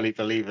can fully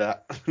believe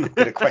that. I'm not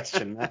going to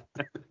question that.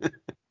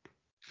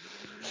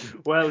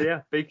 Well,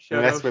 yeah, big shout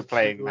out. Unless we're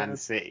playing Man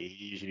City,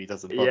 he usually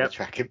doesn't bother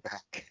tracking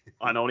back.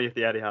 And only if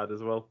the Etihad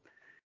as well.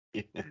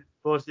 Yeah.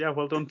 But yeah,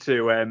 well done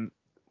to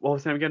what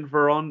was his name again?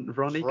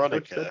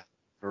 Veronica.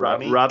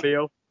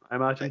 Rabiot, I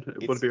imagine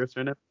it would be her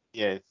surname.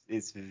 Yeah,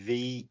 it's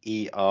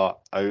Veronique.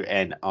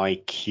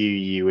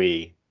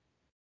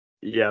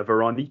 Yeah,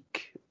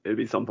 Veronique. It'd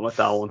be something like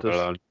that. I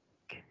wanted.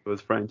 It was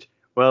French.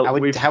 Well,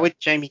 how would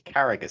Jamie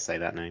Carragher say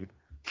that name?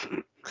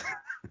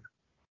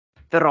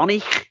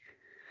 Veronique.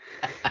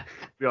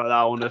 Yeah,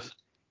 that one is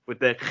with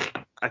the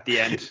at the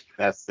end.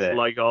 That's it.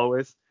 Like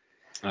always.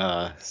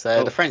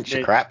 So the French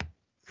are crap.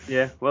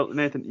 Yeah, well,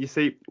 Nathan, you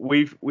see,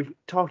 we've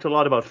talked a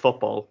lot about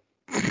football.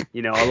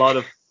 You know, a lot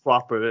of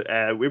proper.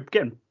 We're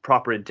getting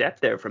proper in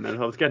depth there for a minute.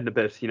 I was getting a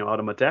bit, out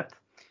of my depth.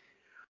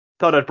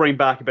 Thought I'd bring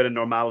back a bit of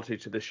normality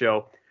to the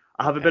show.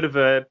 I have a bit of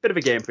a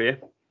game for you.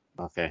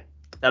 Okay.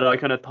 That I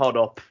kind of thought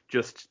up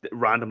just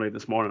randomly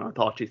this morning. I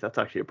thought, geez, that's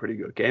actually a pretty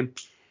good game.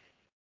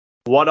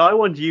 What I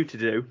want you to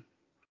do,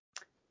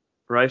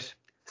 right?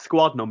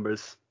 Squad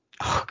numbers.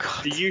 Oh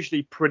God. They're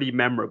usually pretty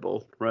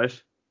memorable,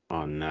 right?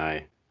 Oh no.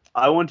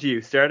 I want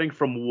you starting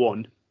from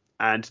 1,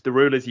 and the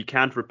rule is you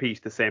can't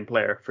repeat the same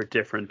player for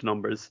different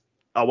numbers.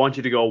 I want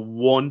you to go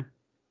 1,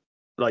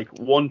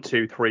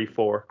 2, 3,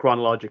 4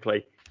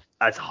 chronologically,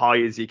 as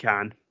high as you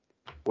can,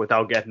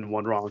 without getting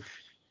one wrong.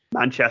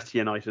 Manchester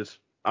United.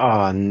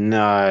 Oh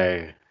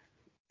no.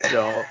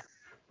 So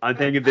I'm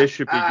thinking this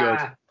should be good.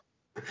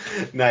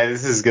 No,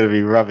 this is going to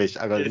be rubbish.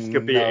 This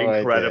could be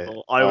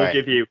incredible. Idea. I will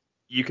give you.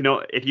 You can,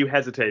 if you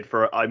hesitate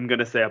for, I'm going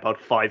to say about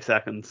 5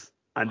 seconds,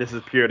 and this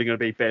is purely going to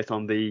be based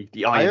on the.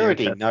 I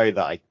already know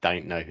that I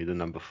don't know who the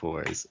number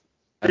 4 is.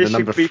 And the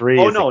number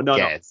 3 is a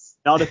guess.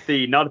 No.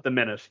 Not at the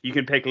minute. You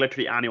can pick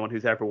literally anyone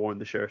who's ever worn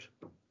the shirt.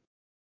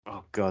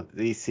 Oh God,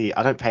 you see,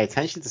 I don't pay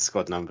attention to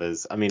squad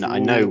numbers. I mean, I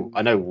know.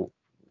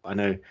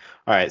 All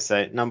right,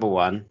 so number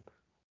 1,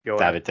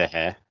 David De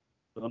Gea.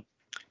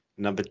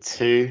 Number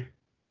 2,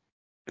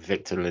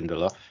 Victor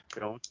Lindelof.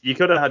 You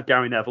could have had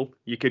Gary Neville.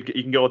 You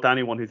can go with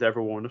anyone who's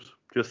ever worn it.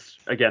 Just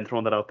again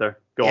throwing that out there.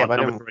 Go on,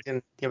 number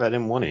 3. But I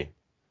didn't want to.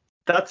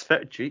 That's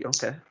fair. Gee,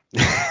 okay.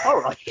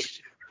 All right.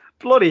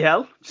 Bloody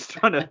hell. Just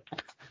trying to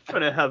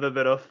have a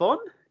bit of fun.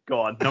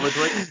 Go on, number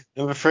 3.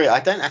 Number 3. I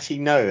don't actually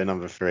know a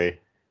number 3.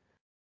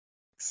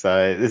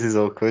 So this is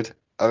awkward.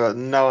 I've got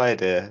no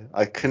idea.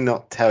 I could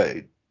not tell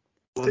it.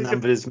 What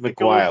number does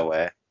Maguire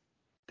wear?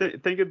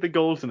 Think of the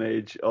golden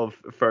age of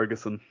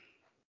Ferguson.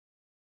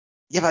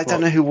 Yeah, but I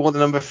don't know who wore the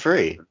number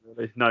 3.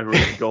 Really? Not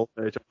really the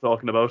golden age I'm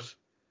talking about.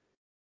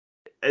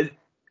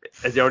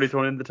 Has he already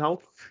thrown in the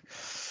towel?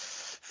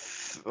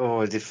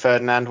 Oh, did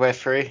Ferdinand wear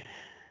 3?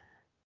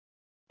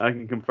 I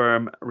can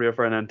confirm Rio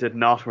Ferdinand did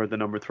not wear the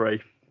number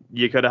 3.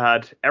 You could have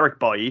had Eric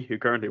Bailly, who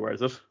currently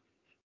wears it.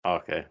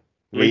 Okay.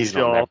 He's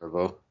not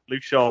memorable.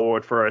 Luke Shaw wore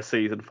it for a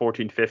season,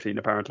 14-15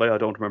 apparently. I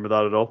don't remember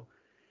that at all.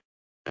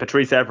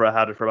 Patrice Evra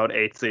had it for about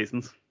 8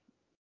 seasons.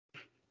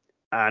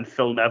 And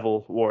Phil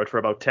Neville wore it for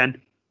about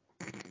 10.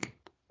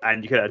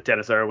 And you could have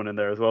Dennis Irwin in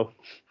there as well.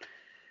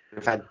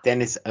 In fact,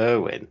 Dennis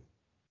Irwin.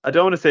 I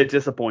don't want to say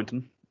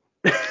disappointing.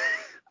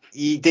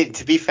 He did.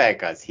 To be fair,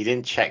 guys, he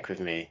didn't check with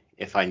me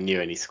if I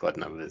knew any squad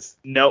numbers.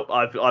 Nope,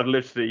 I've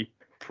literally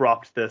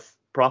plopped it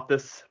in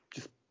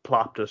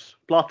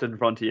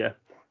front of you,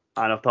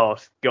 and I've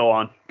thought,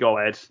 go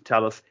ahead,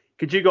 tell us.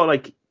 Could you go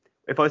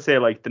if I say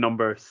the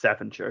number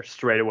 7 shirt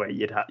straight away,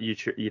 you'd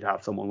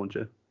have someone, wouldn't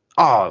you?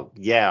 Oh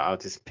yeah, I'll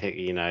just pick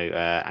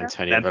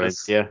Antonio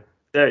Valencia.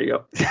 There you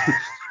go.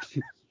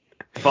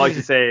 If I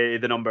could say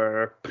the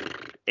number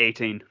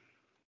 18.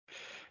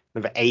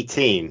 Number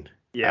 18.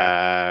 Yeah.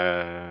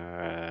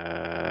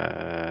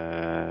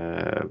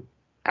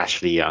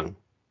 Ashley Young.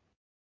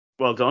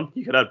 Well done.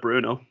 You could add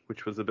Bruno,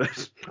 which was a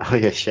bit Oh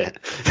yeah, shit.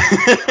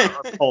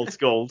 Paul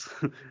Scholes.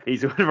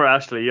 He's going for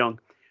Ashley Young.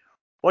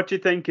 What do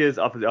you think is?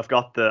 I've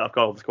got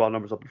all the squad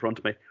numbers up in front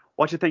of me.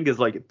 What do you think is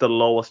like the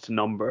lowest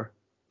number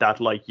that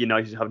like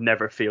United have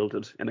never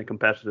fielded in a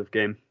competitive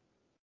game?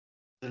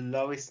 The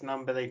lowest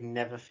number they've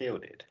never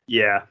fielded.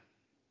 Yeah.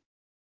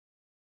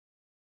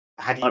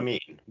 How do you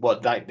mean?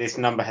 What, like this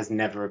number has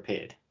never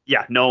appeared?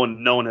 Yeah. No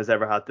one has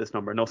ever had this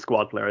number. No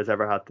squad player has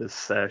ever had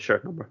this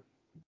shirt number.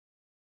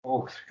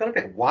 Oh, it's got a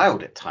bit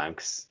wild at times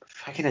because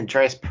fucking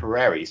Andreas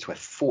Pereira used to wear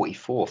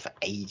 44 for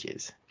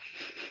ages,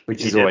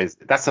 which is always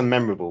that's a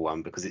memorable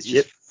one because it's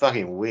just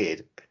fucking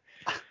weird.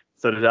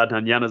 So did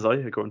Adnan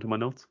Januzaj, according to my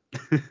notes.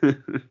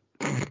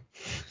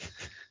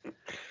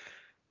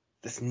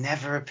 That's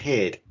never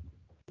appeared.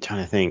 I'm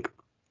trying to think.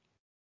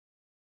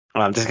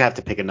 Well, I'm just gonna have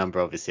to pick a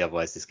number, obviously,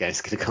 otherwise this game's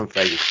gonna come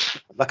for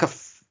ages. Like a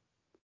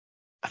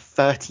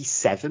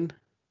 37.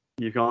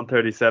 You've gone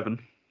 37.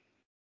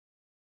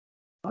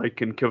 I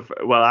can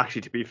well,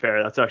 actually, to be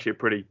fair, that's actually a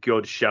pretty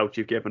good shout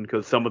you've given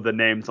because some of the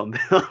names on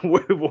were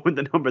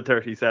the number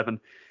 37.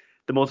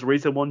 The most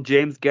recent one,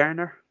 James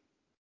Garner.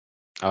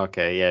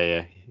 Okay,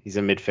 yeah. He's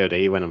a midfielder.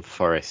 He went on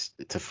Forest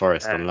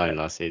on loan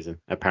last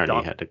season. Apparently,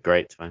 he had a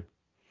great time.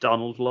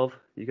 Donald Love,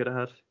 you could have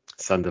had.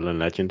 Sunderland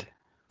legend.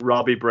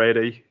 Robbie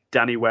Brady,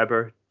 Danny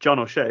Webber, John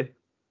O'Shea.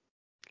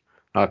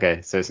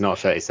 Okay, so it's not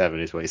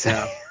 37, is what you're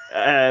saying.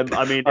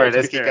 I mean, all right,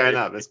 let's keep going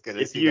up. That's good.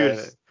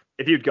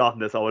 If you'd gotten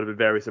this, I would have been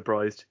very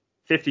surprised.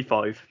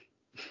 55.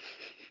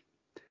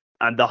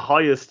 And the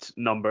highest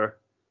number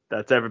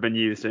that's ever been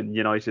used in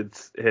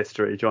United's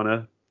history,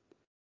 Jonah.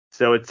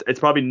 So it's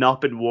probably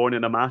not been worn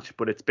in a match,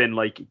 but it's been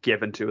like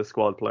given to a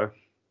squad player.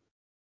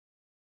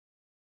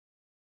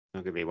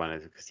 Not gonna be one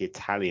of because the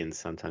Italians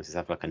sometimes just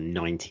have like a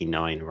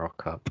 99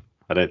 rock up.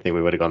 I don't think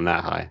we would have gone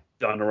that high.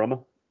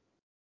 Donnarumma.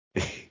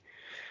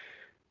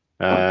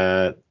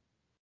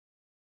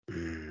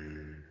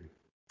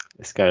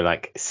 Let's go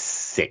like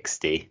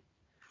 60.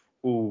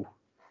 Ooh,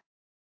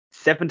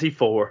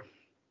 74.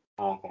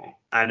 Okay.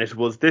 And it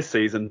was this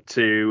season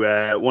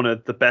to one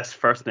of the best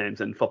first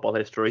names in football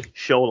history,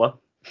 Shola.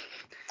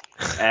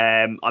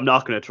 I'm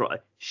not going to try.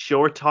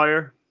 Short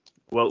tire.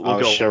 We'll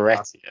go.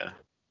 Shoretia.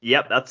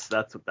 Yep, that's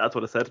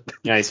what I said.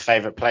 You know, his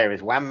favourite player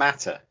is Juan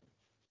Mata.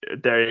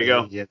 There you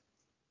go. Yeah.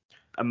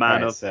 A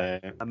man of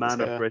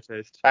great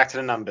taste. Back to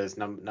the numbers.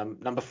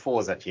 Number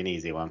 4 is actually an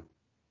easy one.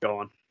 Go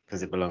on.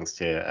 Because it belongs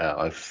to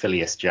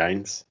Ophilius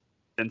Jones.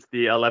 Since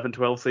the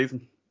 11-12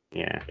 season.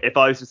 Yeah. If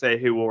I was to say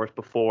who wore it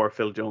before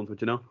Phil Jones,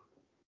 would you know?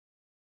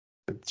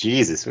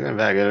 Jesus, we went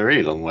back a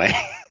really long way.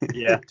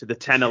 Yeah, to the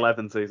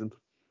 10-11 season.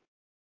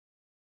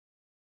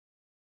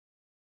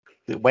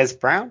 Wes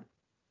Brown?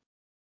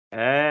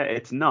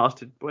 It's not.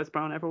 Did Wes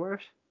Brown ever wear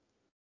it?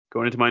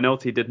 Going into my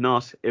notes, he did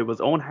not. It was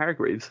Owen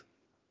Hargreaves.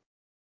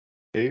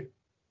 Who?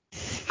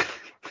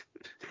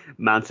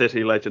 Man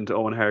City legend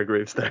Owen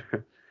Hargreaves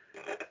there.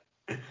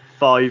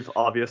 5,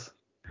 obvious.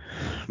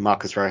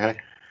 Marcus Rojo.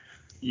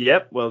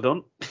 Yep, well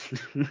done.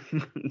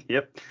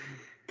 Yep.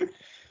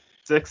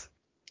 6.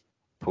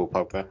 Paul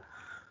Pogba.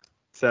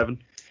 7.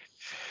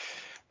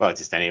 Well,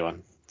 just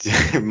anyone.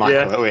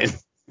 Michael Owen.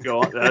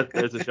 Go on,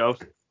 there's a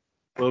shout.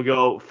 We'll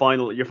go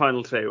your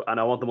final 2, and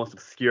I want the most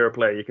obscure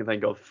player you can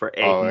think of for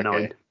 8 and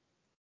 9.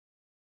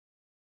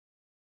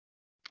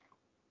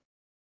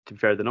 To be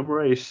fair, the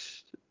number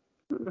 8,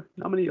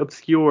 not many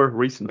obscure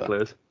recent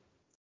players.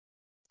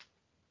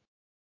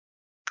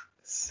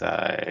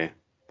 So,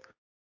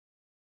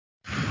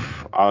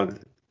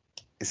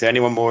 is there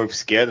anyone more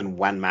obscure than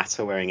Juan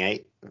Mata wearing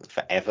 8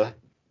 forever?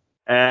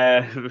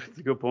 That's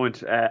a good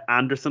point.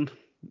 Anderson.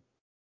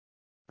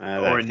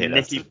 Or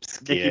Nicky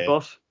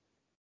Butt.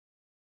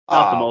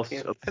 Not the most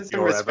obscure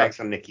some respect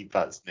on Nicky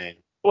Butt's name.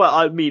 Well,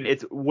 I mean,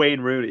 it's Wayne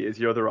Rooney is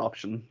your other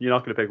option. You're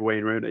not going to pick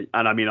Wayne Rooney.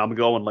 And I mean, I'm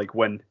going like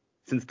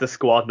since the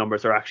squad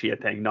numbers are actually a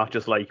thing, not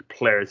just like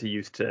players who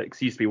used to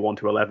be 1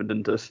 to 11,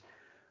 didn't it?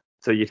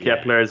 So you'd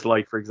get players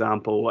like, for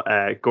example,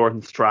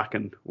 Gordon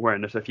Strachan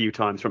wearing it a few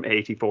times from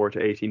 84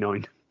 to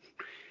 89.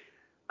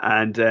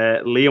 And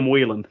Liam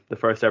Whelan, the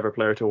first ever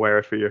player to wear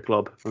it for your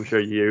club. I'm sure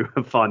you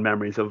have fond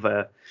memories of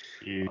Liam.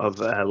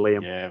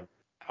 Yeah.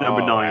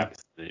 Number 9.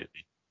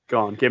 Absolutely.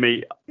 Go on, give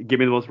me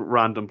the most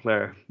random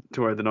player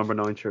to wear the number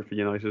 9 shirt for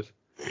United.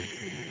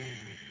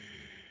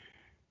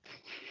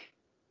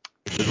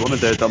 There's one of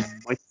there that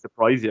might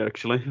surprise you,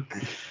 actually.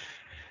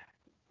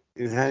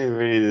 It's only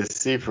really the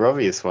super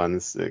obvious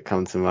ones that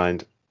come to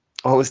mind.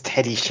 Oh, it was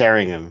Teddy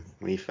Sheringham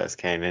when he first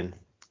came in.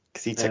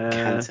 Because he took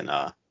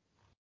Cantona.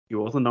 He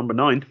wasn't number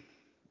 9.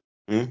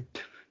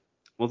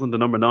 Wasn't the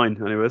number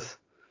 9, anyways.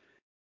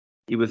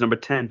 He was number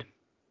 10.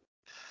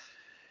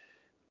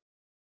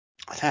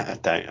 I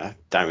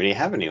don't really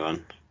have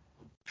anyone.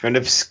 For an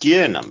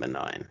obscure number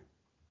 9.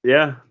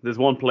 Yeah, there's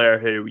one player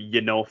who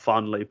you know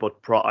fondly, but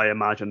I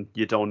imagine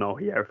you don't know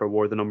he ever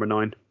wore the number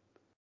 9.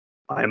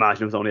 I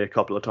imagine it was only a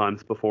couple of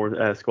times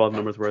before squad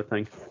numbers were a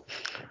thing.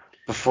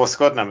 Before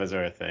squad numbers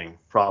are a thing.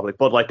 probably.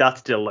 But like that's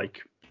still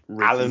like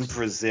Alan recent.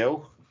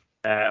 Brazil.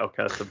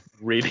 Okay, that's a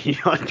really.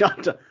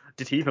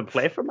 Did he even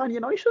play for Man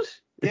United?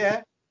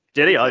 Yeah.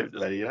 Did he? I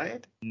Man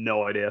United.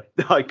 no idea.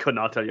 I could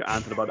not tell you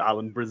anything about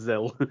Alan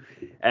Brazil.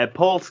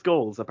 Paul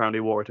Scholes apparently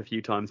wore it a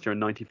few times during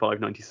 95,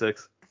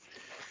 96.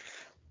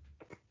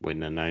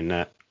 Wouldn't have known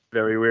that.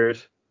 Very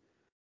weird.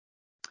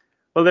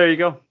 Well, there you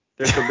go.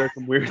 There's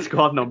some weird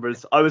squad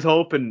numbers. I was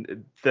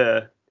hoping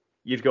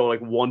you'd go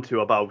like 1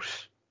 to about.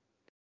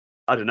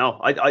 I don't know.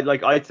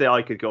 I'd say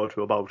I could go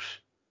to about.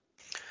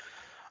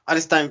 I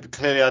don't pay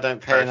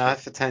Perfect.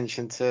 enough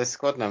attention to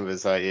squad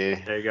numbers like you.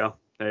 There you go.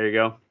 There you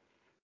go.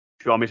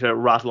 Do you want me to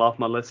rattle off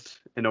my list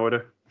in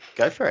order?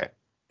 Go for it.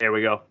 Here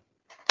we go.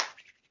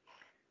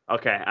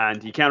 Okay,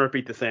 and you can't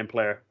repeat the same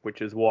player,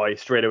 which is why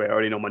straight away I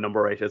already know my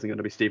number 8 isn't going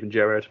to be Steven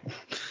Gerrard.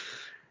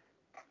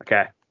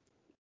 Okay.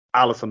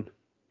 Allison,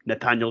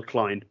 Nathaniel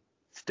Klein,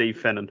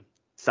 Steve Finnan,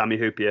 Sammy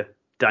Hupia,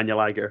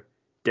 Daniel Agger,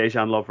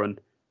 Dejan Lovren,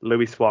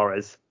 Luis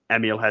Suarez,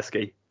 Emil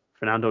Heskey,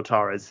 Fernando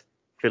Torres,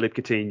 Philippe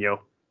Coutinho,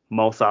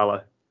 Mo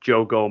Salah,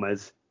 Joe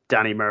Gomez,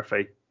 Danny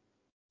Murphy,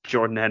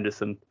 Jordan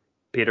Henderson,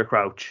 Peter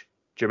Crouch,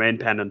 Jermaine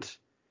Pennant,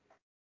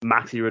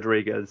 Maxi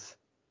Rodriguez,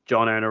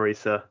 John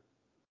Arnorisa,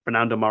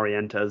 Fernando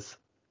Morientes,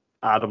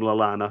 Adam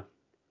Lallana,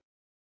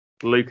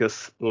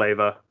 Lucas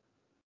Leiva,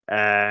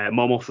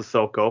 Momo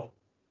Sissoko,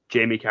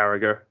 Jamie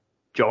Carragher,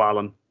 Joe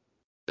Allen,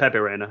 Pepe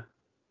Reina,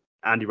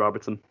 Andy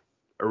Robertson,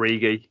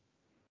 Origi,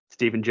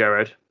 Steven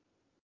Gerrard,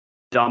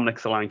 Dominic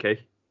Solanke,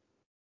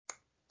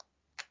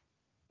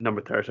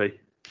 number 30.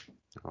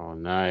 Oh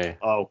no.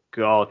 Oh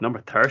God,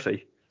 number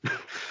 30.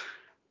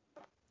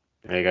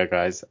 There you go,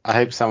 guys. I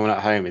hope someone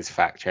at home is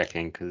fact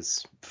checking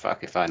because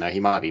fuck if I know. He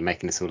might be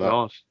making this all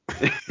up.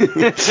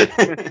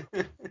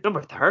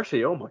 Number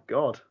 30. Oh my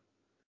God.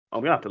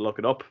 I'm gonna have to look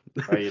it up.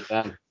 Oh, you're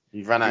done.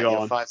 You've run out Go your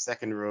on.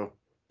 5-second rule.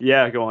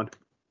 Yeah, go on.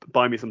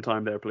 Buy me some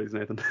time there, please,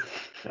 Nathan.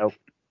 Nope.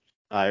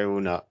 I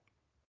will not.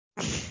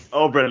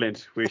 Oh,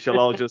 brilliant. We shall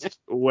all just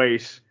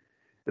wait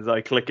as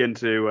I click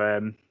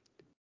into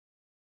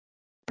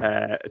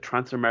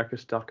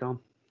transfermarket.com.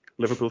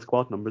 Liverpool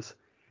squad numbers.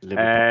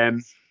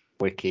 Liverpool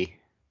Wiki.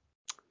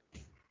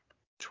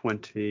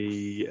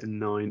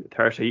 29,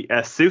 30.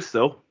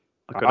 Suso.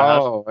 I could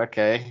have Oh,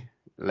 okay.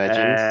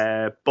 Legend.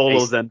 had. Bolo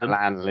AC Zenden.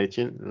 Milan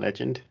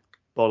legend.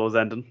 Bolo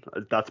Zenden.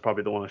 That's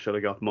probably the one I should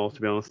have got most,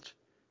 to be honest.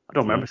 I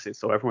don't remember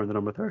Suso everywhere in the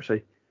number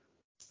 30.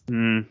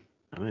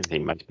 I don't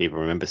think much people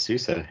remember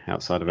Suso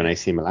outside of an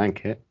AC Milan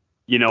kit.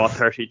 You know, at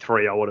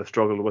 33, I would have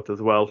struggled with as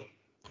well.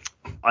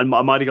 I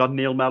might have got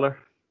Neil Mellor,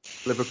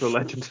 Liverpool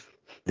legend.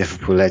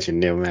 Liverpool legend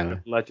Neil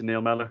Mellor. Legend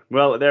Neil Mellor.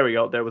 Well, there we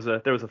go. There was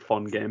a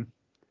fun game.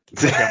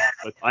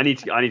 I need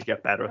to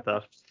get better at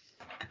that.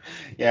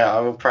 Yeah,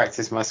 I will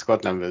practice my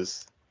squad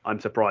numbers.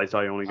 I'm surprised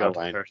I only got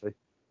won't. 30.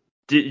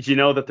 Do you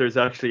know that there's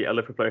actually a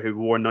Liverpool player who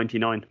wore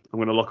 99? I'm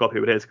going to look up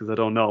who it is because I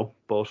don't know.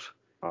 But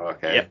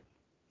okay.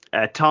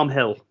 Yeah. Tom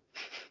Hill.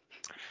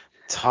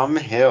 Tom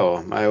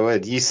Hill, my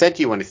word. You said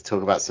you wanted to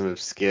talk about some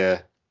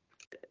obscure.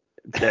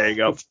 There you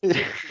go.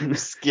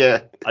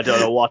 Obscure. I don't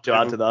know what to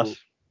add to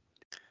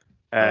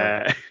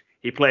that.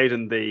 He played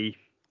in he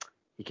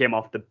came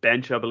off the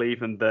bench, I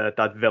believe, in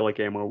that Villa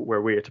game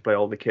where we had to play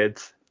all the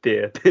kids.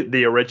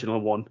 The original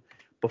one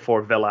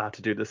before Villa had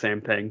to do the same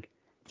thing.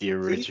 The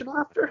original. Season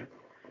after.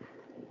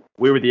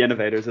 We were the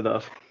innovators of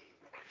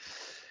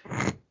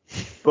that.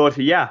 But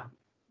yeah,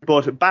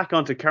 back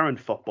onto current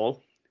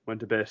football.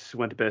 Went a bit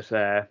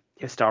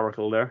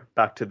historical there,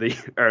 back to the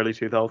early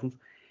 2000s.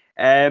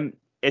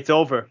 It's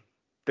over.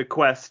 The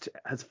quest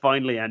has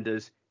finally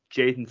ended.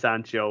 Jadon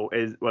Sancho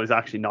is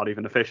actually not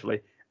even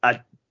officially. A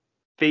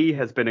fee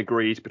has been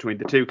agreed between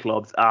the two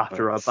clubs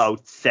after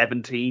about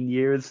 17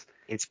 years.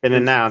 It's been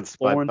announced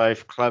by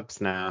both clubs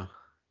now.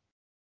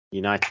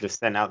 United have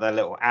sent out their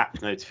little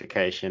app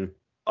notification.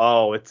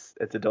 Oh, it's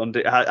a done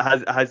deal.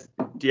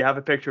 Do you have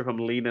a picture of him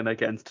leaning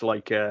against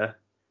like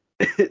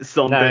Bishop's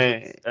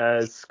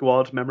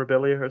squad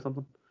memorabilia or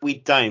something? We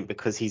don't,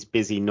 because he's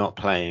busy not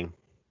playing.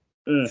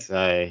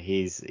 So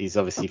he's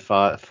obviously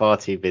far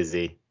too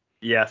busy.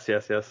 Yes.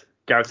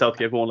 Gareth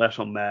Southgate won't let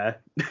him.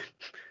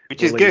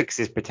 Which is good because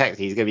he's protected.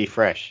 He's going to be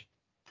fresh.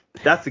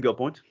 That's a good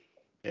point.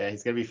 Yeah,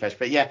 he's going to be fresh.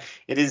 But yeah,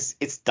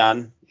 it's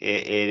done.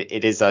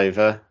 It is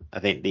over. I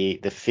think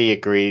the fee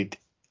agreed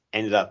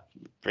ended up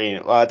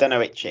being, well, I don't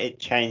know, it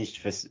changed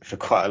for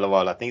quite a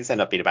while. I think it's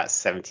ended up being about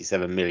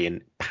 £77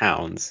 million,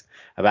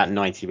 about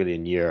 90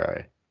 million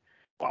euro.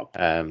 Wow.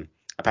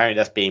 Apparently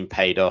that's being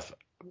paid off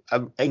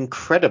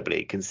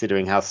incredibly,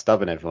 considering how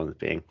stubborn everyone's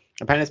being.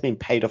 Apparently it's been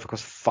paid off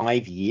across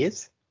 5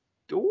 years.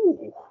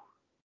 Ooh.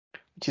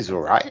 Which is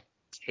all right.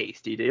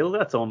 Tasty deal.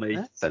 That's a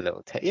little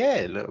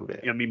a little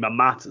bit. I mean, my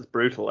maths is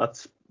brutal.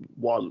 That's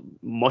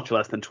much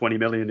less than 20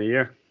 million a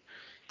year.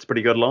 It's a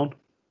pretty good loan.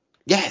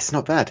 Yeah, it's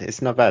not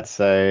bad.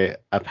 So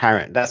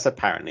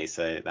apparently,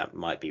 so that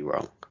might be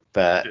wrong,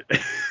 but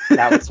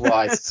that was what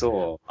I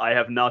saw. I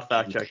have not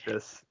fact checked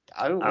this.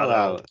 I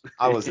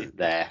wasn't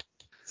there,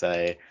 so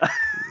it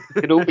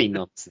could all be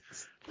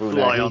nonsense.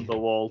 Fly on the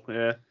wall.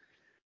 Yeah.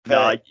 No,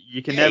 But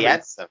you can yeah, he never.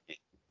 had something.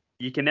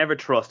 You can never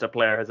trust a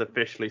player has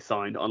officially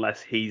signed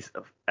unless he's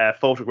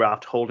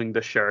photographed holding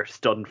the shirt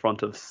stood in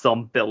front of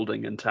some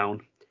building in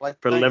town. Like,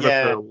 For yeah,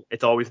 Liverpool,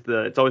 it's always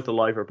the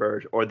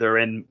Liver or they're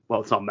in,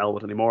 well, it's not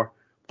Melwood anymore.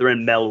 They're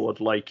in Melwood,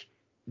 like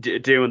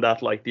doing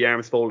that, like the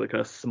arms folded,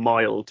 kind of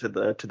smile to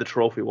the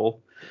trophy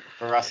wall.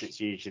 for us it's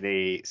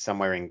usually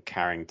somewhere in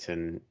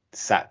Carrington,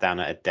 sat down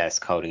at a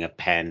desk holding a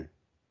pen,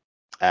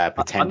 I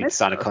pretending to missed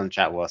sign a that.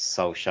 contract while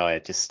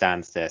Solskjaer just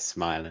stands there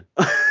smiling.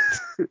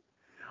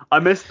 I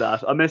missed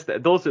that. I missed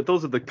that. Those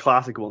are the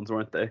classic ones,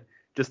 weren't they?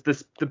 Just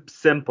the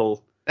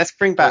simple Let's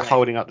bring back boring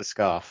holding up the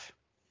scarf.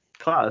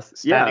 class.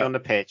 Standing Yeah, on the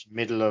pitch,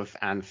 middle of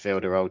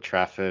Anfield or Old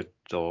Trafford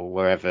or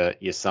wherever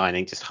you're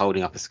signing, just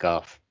holding up a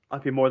scarf.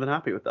 I'd be more than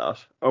happy with that.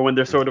 Or when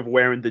they're sort of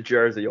wearing the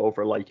jersey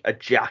over like a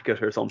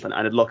jacket or something,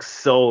 and it looks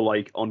so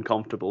like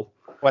uncomfortable.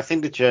 Well, I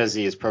think the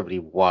jersey is probably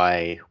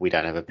why we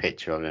don't have a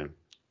picture of him,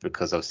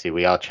 because obviously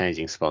we are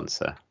changing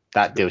sponsor.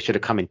 That deal should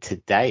have come in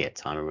today at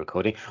time of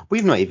recording.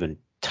 We've not even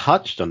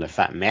touched on the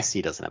fact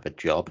Messi doesn't have a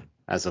job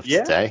as of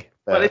Yeah. today.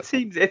 Well, But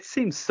it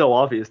seems so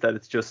obvious that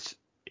it's just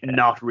yeah,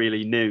 not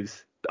really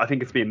news. I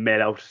think it's being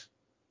made out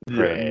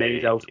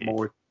pretty,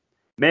 more,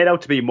 made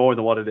out to be more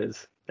than what it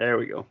is. There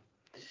we go.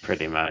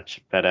 pretty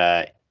much.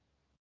 But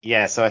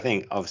yeah, so I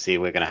think obviously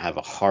we're going to have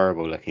a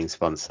horrible looking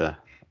sponsor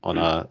on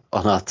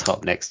our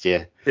top next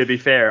year. To be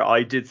fair,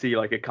 I did see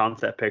like a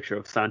concept picture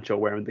of Sancho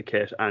wearing the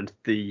kit, and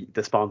the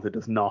sponsor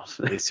does not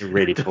It's a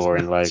really does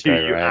boring not do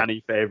logo, you right?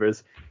 any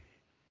favors.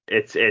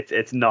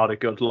 It's not a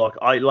good look.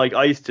 I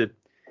used to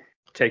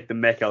take the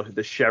mick out of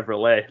the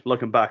Chevrolet.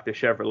 Looking back, the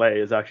Chevrolet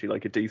is actually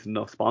like a decent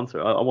enough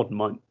sponsor. I wouldn't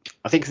mind.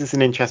 I think it's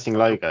an interesting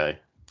logo.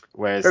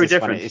 Whereas Very this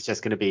one, different. it's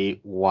just going to be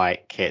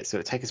white kit. So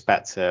it take us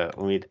back to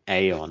when we had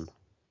Aeon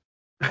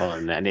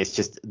on, and it's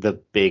just the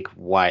big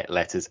white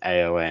letters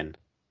AON.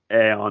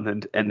 Aeon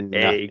and an Nothing.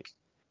 egg.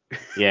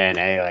 Yeah, and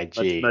That's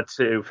my AIG.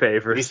 two At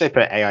favorites. least they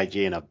put AIG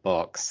in a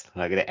box.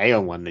 Like the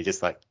Aeon one, they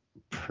just like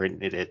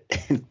printed it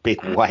in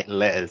big white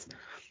letters.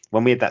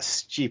 When we had that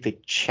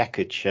stupid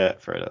checkered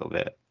shirt for a little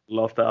bit.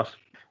 Love that.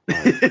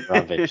 Oh, it's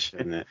rubbish,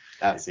 isn't it?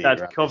 Absolutely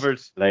That rubbish.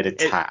 covered Load of it.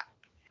 tat.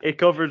 It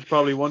covered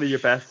probably one of your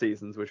best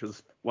seasons, which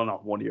was, well,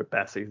 not one of your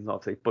best seasons,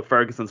 obviously, but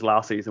Ferguson's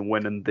last season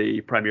winning the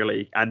Premier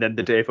League, and then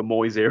the David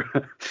Moyes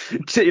era.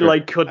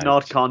 Like, could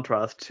not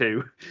contrast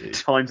two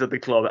times at the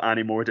club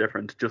any more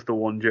different. Just the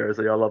one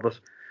jersey. I love it.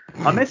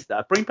 I miss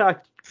that. Bring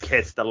back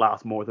kits that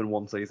last more than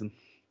one season.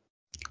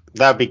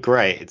 That'd be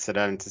great instead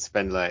of having to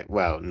spend like,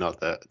 well,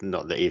 not that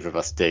either of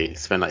us do,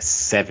 spend like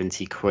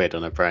 70 quid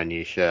on a brand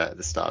new shirt at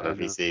the start of I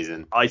every know.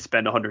 season. I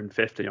spend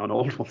 150 on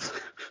old ones.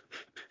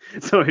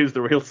 So who's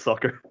the real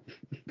sucker?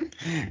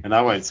 And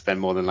I won't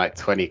spend more than like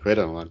 20 quid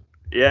on one.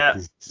 Yeah.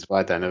 This is why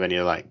I don't have any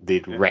like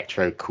the Yeah.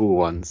 retro cool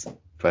ones.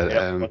 But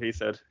Yep, what he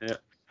said. Yeah.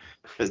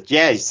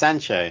 yeah,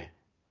 Sancho.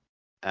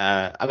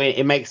 I mean,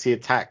 it makes the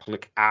attack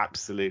look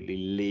absolutely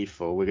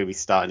lethal. We're going to be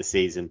starting the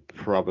season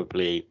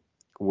probably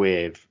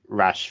with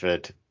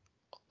Rashford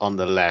on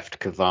the left,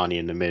 Cavani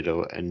in the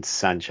middle, and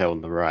Sancho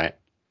on the right.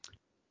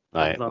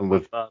 Like, Not and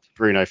with bad.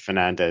 Bruno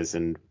Fernandes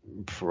and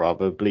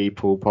probably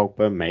Paul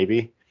Pogba,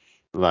 maybe,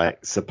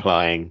 like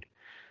supplying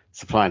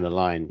the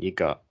line.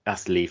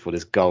 That's lethal.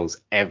 There's goals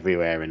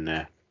everywhere in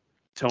there.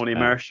 Tony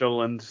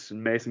Marshall and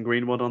Mason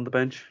Greenwood on the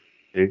bench.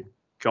 Who?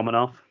 Coming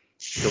off.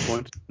 Good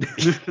point.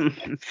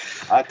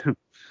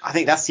 I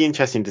think that's the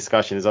interesting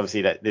discussion. Is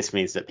obviously that this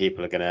means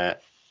that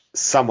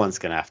someone's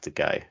gonna have to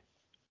go.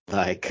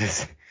 Like,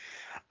 'cause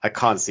I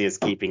can't see us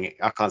keeping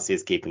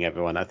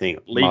everyone. I think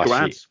Lee Marshy,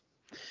 Grant.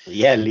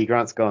 yeah, Lee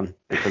Grant's gone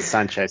because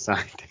Sancho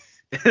signed.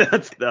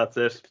 That's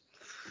it.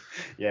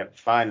 Yeah,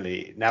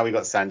 finally. Now we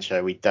got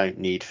Sancho. We don't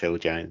need Phil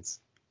Jones.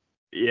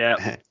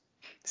 Yeah.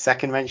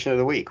 Second mention of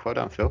the week. Well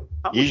done, Phil.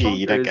 How much Usually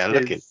you longer don't is get a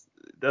look in.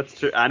 That's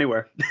true.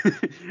 Anywhere.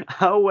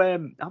 How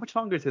much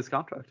longer is his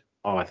contract?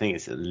 Oh, I think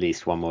it's at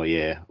least one more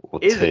year or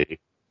Is two. it?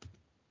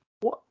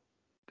 What?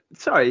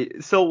 Sorry.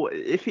 So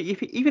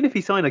even if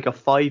he signed like a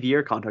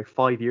 5-year contract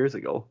 5 years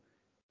ago,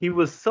 he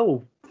was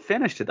so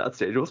finished at that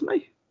stage, wasn't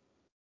he?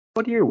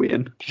 What year are we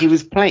in?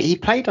 He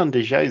played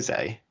under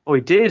Jose. Oh,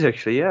 he did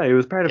actually. Yeah, he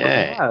was part of it.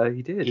 Yeah, Yeah,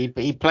 he did.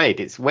 he played.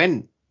 It's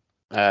when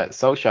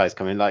Solskjaer's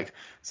coming. Like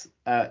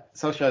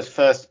Solskjaer's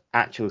first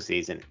actual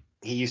season,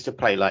 he used to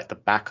play like the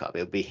backup. It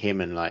would be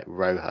him and like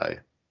Rojo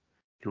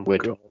Oh,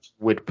 would God.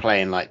 would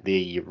play in like the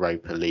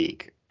Europa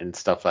League and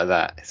stuff like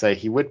that. So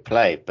he would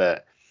play,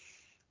 but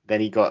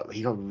then he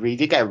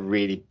did get a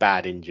really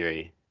bad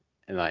injury,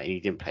 and like he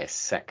didn't play a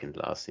second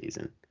last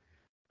season.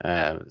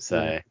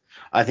 So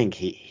I think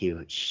he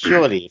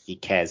surely, if he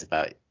cares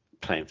about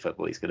playing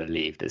football, he's going to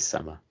leave this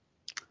summer.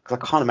 Because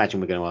I can't imagine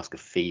we're going to ask a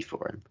fee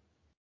for him.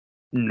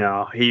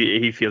 No,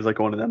 he feels like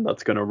one of them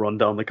that's going to run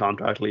down the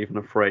contract, leaving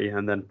it free,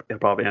 and then he'll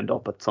probably end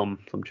up at some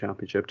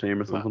championship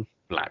team or something.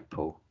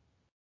 Blackpool.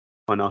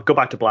 Why not? Go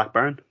back to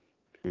Blackburn.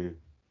 I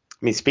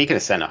mean, speaking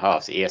of centre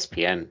halves,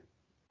 ESPN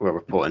were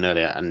reporting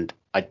earlier, and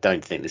I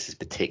don't think this is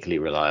particularly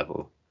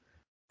reliable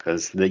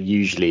because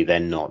usually they're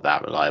not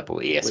that reliable.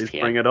 Please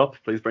ESPN. bring it up.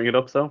 Please bring it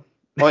up. So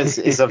Well,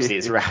 it's obviously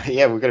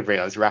yeah, we're going to bring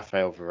up it's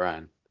Rafael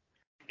Varane,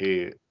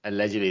 who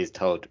allegedly is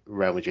told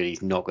Real Madrid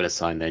he's not going to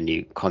sign their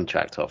new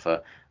contract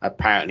offer.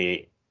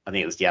 Apparently, I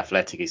think it was the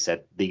Athletic who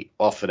said the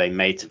offer they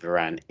made to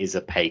Varane is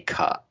a pay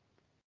cut.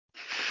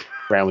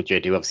 Real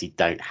Madrid, who obviously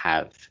don't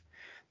have,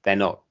 they're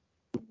not.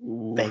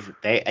 They've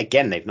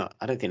not.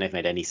 I don't think they've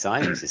made any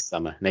signings this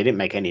summer. They didn't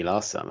make any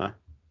last summer.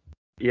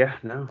 Yeah,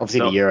 no. Obviously,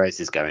 the Euros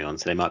is going on,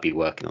 so they might be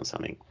working on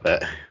something.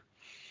 But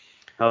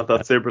how's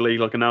that Super League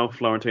looking now,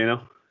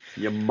 Florentino?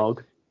 You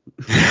mug.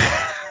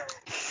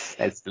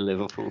 That's the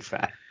Liverpool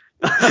fan.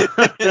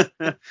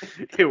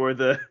 Who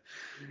were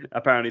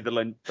apparently the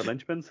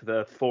linchpins,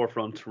 the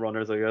forefront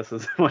runners, I guess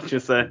is what you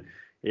say.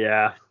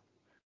 Yeah.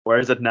 Where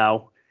is it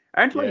now?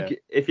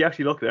 Like, if you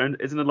actually look there,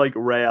 isn't it like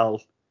Real,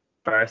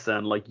 Barca,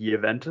 and like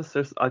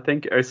Juventus, I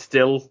think, are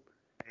still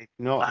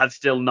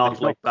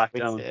not like back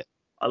down. It.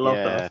 I love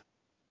that.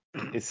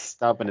 It's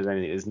stubborn as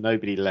anything. There's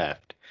nobody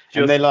left.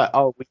 And they're like,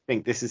 oh, we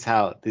think this is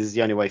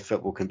the only way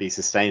football can be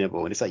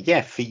sustainable. And it's like,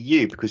 yeah, for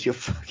you, because you're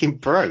fucking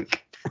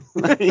broke.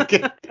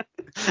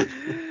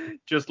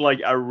 Just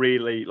like a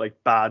really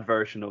like bad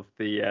version of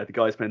the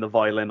guys playing the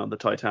violin on the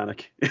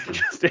Titanic.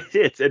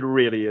 It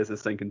really is a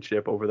sinking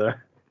ship over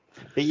there.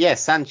 But yeah,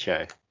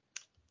 Sancho.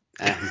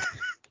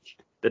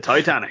 The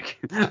Titanic.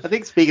 I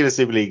think speaking of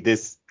Super League,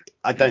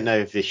 I don't know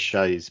if this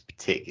shows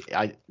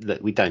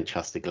look, we don't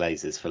trust the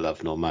Glazers for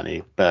love nor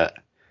money, but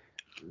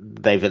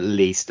they've at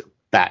least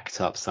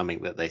backed up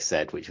something that they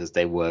said, which was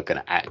they were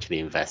going to actually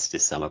invest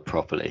this summer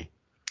properly.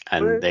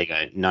 And they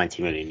go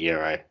 90 million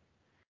euro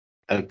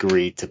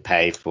agreed to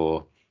pay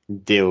for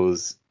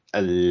deals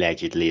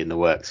allegedly in the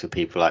works for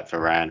people like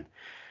Varane.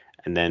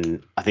 And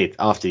then I think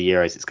after the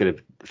Euros, it's going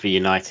to, for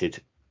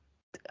United,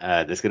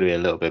 there's going to be a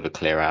little bit of a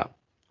clear out.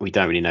 We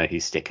don't really know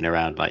who's sticking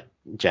around, like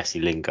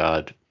Jesse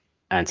Lingard,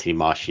 Anthony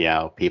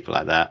Martial, people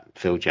like that,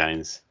 Phil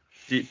Jones.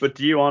 But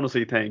do you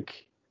honestly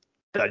think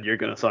that you're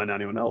going to sign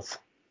anyone else?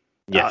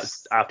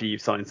 Yes. After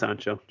you've signed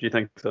Sancho, do you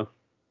think so?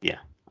 Yeah,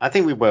 I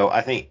think we will.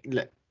 I think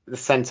the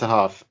centre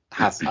half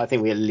I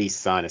think we at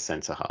least sign a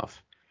centre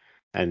half,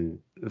 and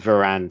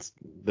Varane's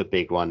the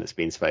big one that's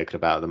been spoken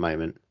about at the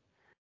moment,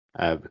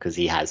 because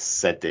he has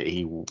said that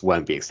he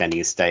won't be extending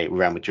his stay at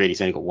Real Madrid.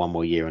 He's only got one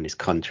more year on his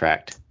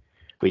contract,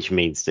 which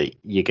means that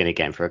you're going to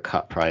get him for a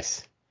cut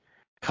price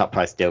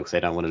deal because they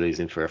don't want to lose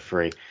him for a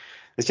free.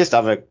 There's just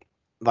other,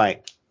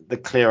 like the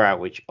clear out,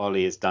 which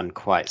Ollie has done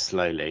quite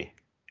slowly,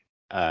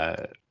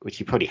 which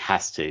he probably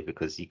has to,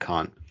 because you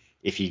can't,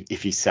 if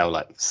you sell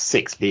like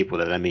 6 people,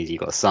 that means you've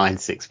got to sign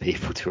 6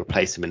 people to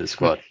replace them in the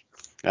squad.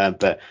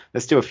 But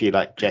there's still a few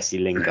like Jesse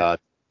Lingard,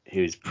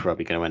 who's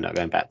probably going to end up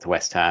going back to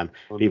West Ham.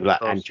 People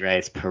like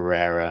Andreas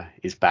Pereira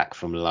is back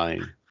from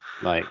loan.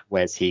 Like,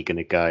 where's he going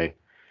to go?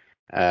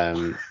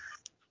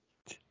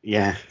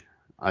 Yeah.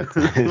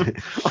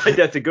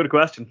 That's a good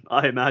question.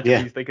 I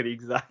imagine he's thinking the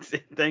exact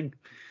same thing.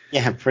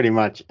 Yeah, pretty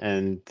much.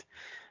 And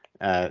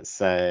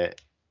so,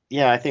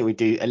 yeah, I think we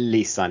do at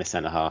least sign a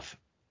centre half.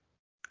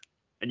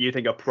 And you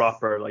think a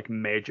proper, like,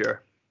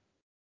 major?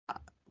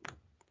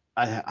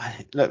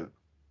 Look,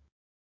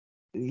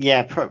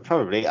 yeah,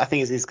 probably. I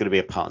think it's going to be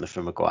a partner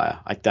for Maguire.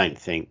 I don't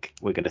think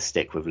we're going to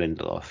stick with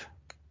Lindelof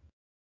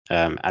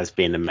as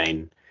being the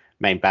main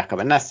backup.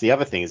 And that's the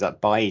other thing, is that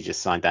Bailly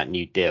just signed that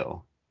new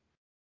deal,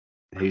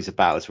 who's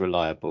about as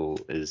reliable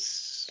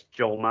as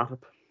Joel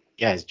Matip.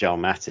 Yeah, as Joel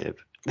Matip.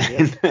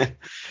 Yeah.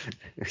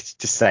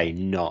 Just say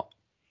not.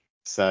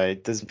 So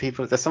does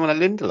someone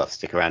like Lindelof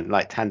stick around?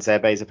 Like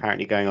Tanzebe is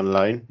apparently going on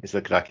loan. It's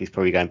looking like he's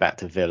probably going back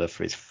to Villa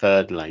for his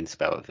 3rd loan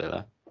spell at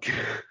Villa.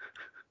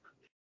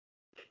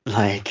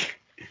 Like,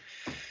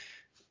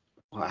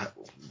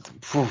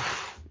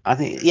 I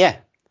think, yeah.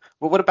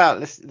 Well, what about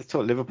let's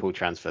talk Liverpool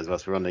transfers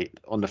whilst we're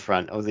on the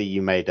front. Obviously,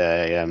 you made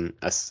an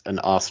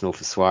Arsenal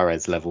for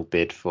Suarez level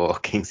bid for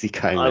Kingsley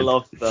Coman. I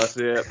love that.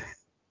 Yeah.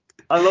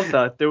 I love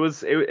that.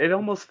 It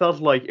almost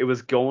felt like it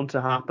was going to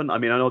happen. I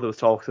mean, I know there was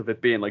talks of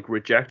it being like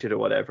rejected or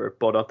whatever,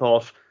 but I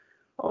thought,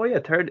 oh yeah,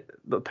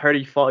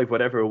 35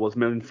 whatever it was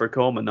million for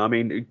Coman. I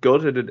mean,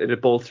 good.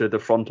 It bolstered the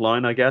front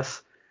line, I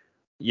guess.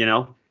 You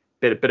know,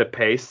 bit of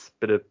pace,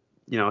 bit of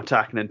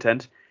attacking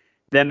intent.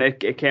 Then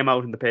it came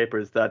out in the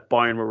papers that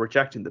Bayern were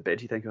rejecting the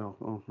bid. You think,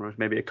 oh right,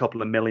 maybe a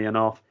couple of million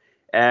off.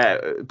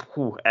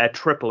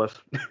 Triple it.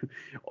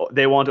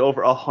 They want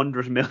over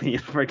 100 million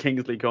for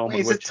Kingsley Coman.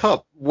 He's a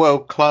top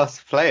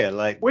world-class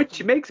player,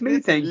 which makes me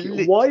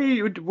think, why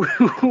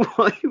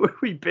were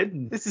we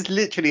bidding? This is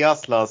literally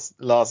us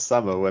last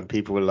summer when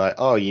people were like,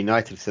 "Oh,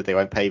 United said they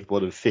won't pay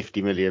more than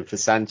 50 million for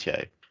Sancho."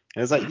 And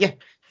I was like, "Yeah,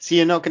 so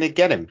you're not going to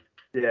get him."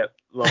 Yeah,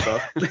 love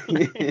that.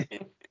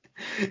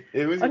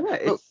 It was.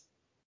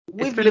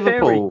 It's been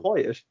Liverpool, very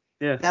quiet.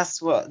 Yeah,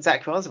 that's what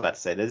Zach was about to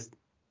say.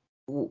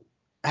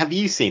 Have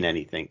you seen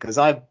anything? Because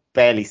I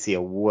barely see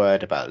a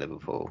word about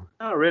Liverpool.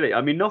 Not really.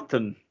 I mean,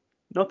 nothing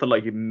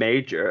like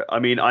major. I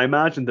mean, I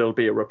imagine there'll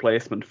be a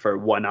replacement for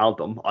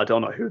Wijnaldum. I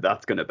don't know who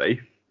that's going to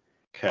be.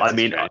 I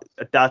mean,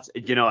 that's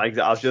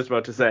I was just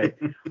about to say.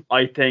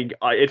 I think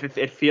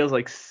it feels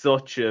like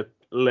such a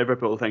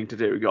Liverpool thing to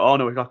do. Go, oh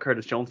no, we got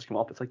Curtis Jones to come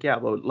up. It's like, yeah,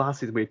 well, last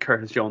season we had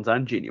Curtis Jones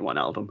and Genie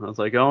Wijnaldum. I was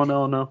like, oh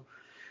no.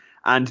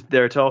 And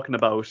they're talking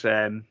about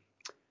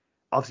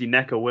obviously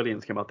Neco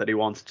Williams came out that he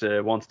wants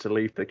to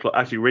leave the club.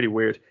 Actually, really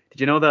weird.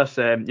 Did you know that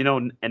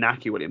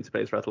Inaki Williams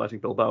plays for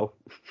Athletic Bilbao?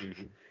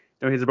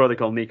 Mm-hmm. He's a brother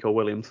called Nico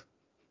Williams.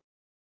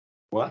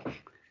 What?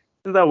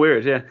 Isn't that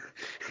weird? Yeah.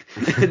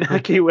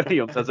 Inaki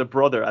Williams has a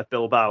brother at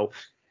Bilbao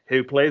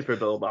who plays for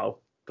Bilbao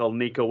called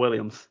Nico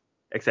Williams,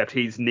 except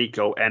he's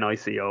Nico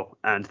Nico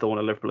and the one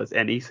at Liverpool is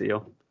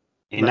Neco.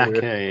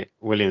 Inaki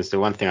Williams, the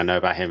one thing I know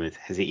about him is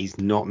he's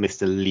not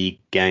missed a league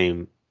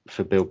game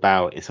for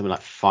Bilbao in something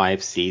like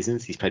 5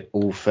 seasons. He's played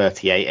all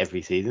 38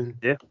 every season.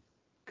 Yeah,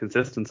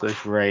 consistency.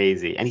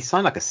 Crazy. And he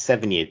signed like a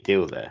 7-year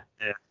deal there.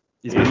 Yeah.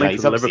 He's been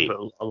linked to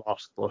Liverpool a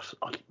lot, but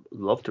I'd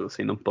love to have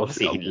seen him. But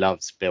obviously he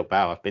loves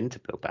Bilbao. I've been to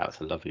Bilbao.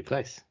 It's a lovely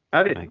place.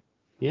 Have you?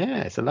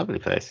 Yeah, it's a lovely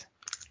place.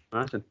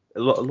 Imagine. A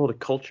lot of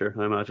culture,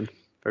 I imagine.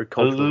 Very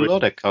cultural. A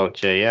lot of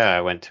culture, yeah.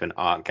 I went to an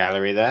art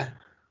gallery there.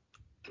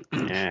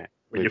 Yeah.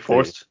 Were you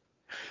forced?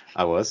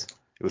 I was.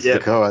 It was the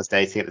girl I was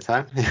dating at the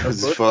time. It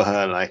was for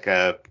her like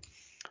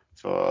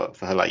for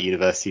her like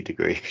university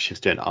degree. She was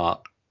doing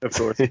art. Of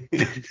course.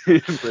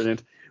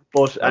 Brilliant.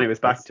 But anyways,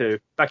 back to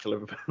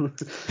Liverpool.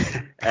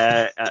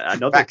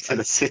 Back to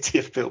the city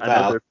of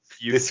Bilbao.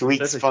 This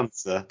week's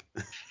sponsor.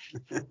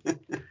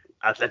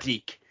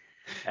 Athletic.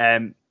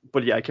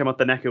 But yeah, I came out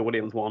the Neco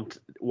Williams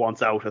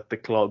wants out at the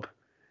club.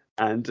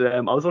 And I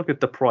was looking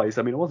at the price.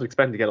 I mean, I wasn't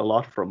expecting to get a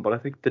lot from, but I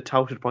think the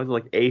touted price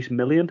was like 8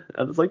 million.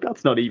 And it's like,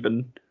 that's not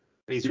even.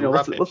 He's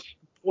rubbish. What's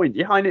the point?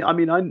 Yeah, I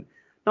mean,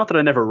 not that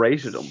I never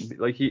rated him.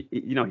 Like he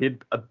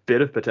had a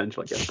bit of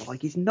potential, I guess, but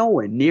like he's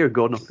nowhere near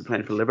good enough to be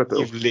playing for Liverpool.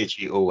 You've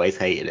literally always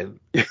hated him.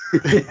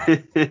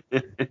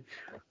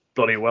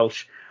 Bloody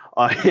Welsh.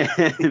 No,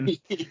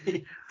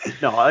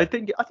 I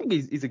think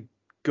he's a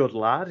good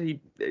lad.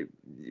 He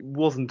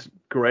wasn't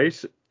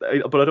great,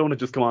 but I don't want to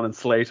just come on and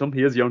slate him.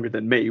 He is younger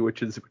than me,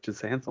 which is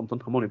saying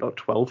something. I'm only about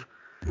 12.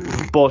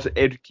 But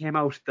it came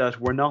out that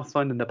we're not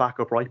signing the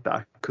backup right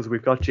back because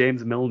we've got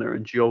James Milner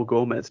and Joe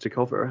Gomez to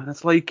cover, and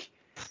it's like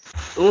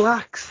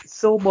lacks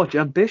so much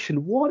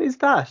ambition. What is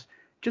that?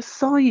 Just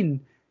sign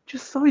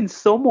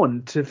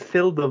someone to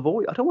fill the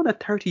void. I don't want a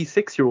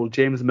 36-year-old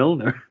James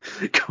Milner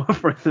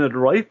covering at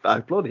right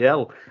back. Bloody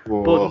hell.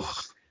 Whoa.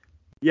 But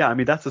yeah, I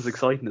mean, that's as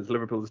exciting as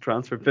Liverpool's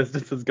transfer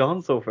business has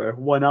gone so far.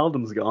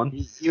 Wijnaldum's gone.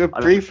 You were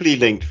briefly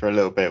linked for a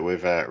little bit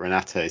with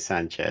Renato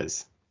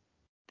Sanchez.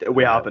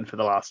 We have been for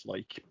the last,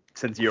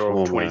 since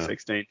Euro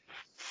 2016.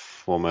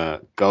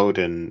 Former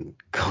golden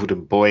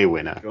boy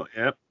winner.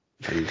 Yep.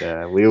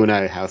 And we all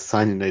know how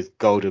signing those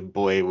golden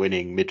boy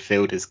winning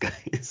midfielders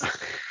goes.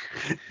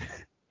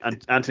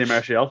 And Anthony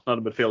Martial, not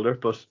a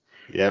midfielder, but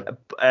yep.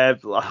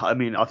 I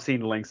mean, I've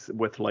seen links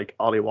with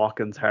Ollie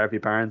Watkins, Harvey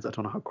Barnes. I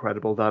don't know how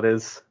credible that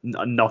is.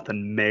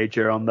 Nothing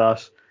major on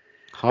that.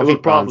 Harvey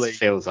Barnes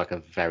feels like a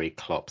very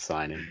Klopp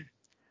signing.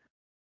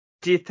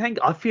 Do you think?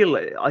 I feel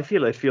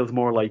it feels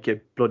more like a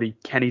bloody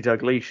Kenny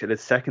Dalglish at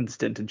his second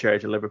stint in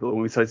charge of Liverpool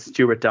when we signed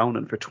Stuart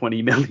Downing for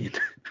 20 million.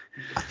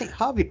 I think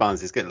Harvey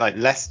Barnes is good, like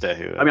Leicester,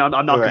 who. I mean,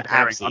 I'm not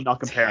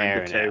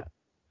comparing the two.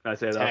 Can I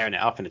say that? Tearing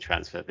it up in the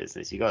transfer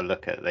business. You got to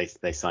look at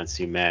they signed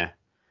Sumer,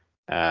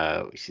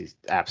 which is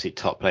absolute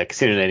top player.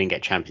 Considering they didn't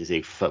get Champions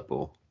League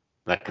football,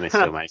 and they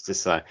still managed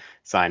to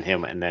sign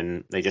him, and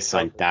then they just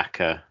signed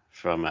Daka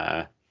from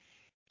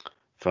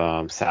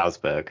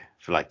Salzburg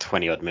for like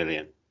 20 odd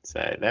million.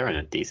 So they're in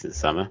a decent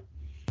summer.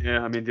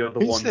 Yeah, I mean the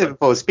other one.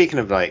 Well, speaking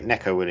of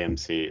Neco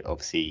Williams, who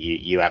obviously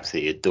you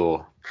absolutely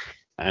adore,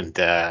 and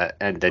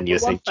then you're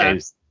saying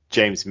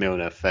James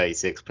Milner,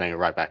 36, playing a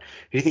right back.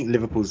 Who do you think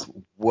Liverpool's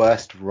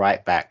worst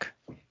right back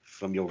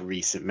from your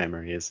recent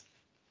memory is?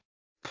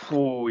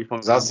 I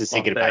was just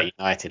thinking about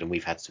United, and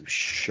we've had some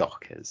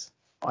shockers.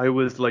 I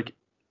was like,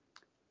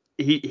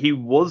 he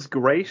was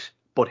great,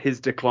 but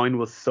his decline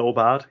was so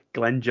bad.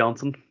 Glenn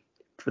Johnson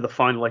for the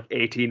final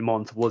 18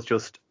 months was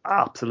just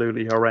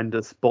absolutely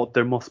horrendous. But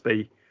there must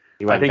be.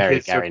 He went very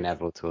Gary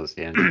Neville towards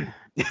the end.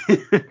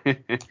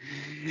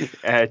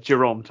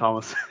 Jerome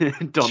Thomas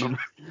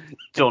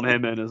done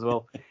him in as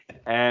well.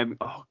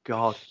 Oh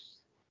God,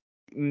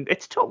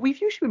 it's tough. We've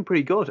usually been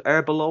pretty good.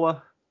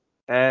 Arbeloa,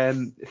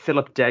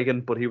 Philip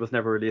Degan, but he was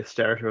never really a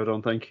starter, I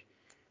don't think.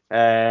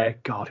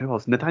 God, who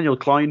else? Nathaniel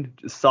Klein,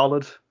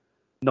 solid,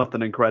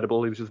 nothing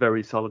incredible. He was just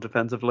very solid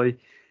defensively.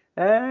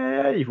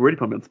 You've really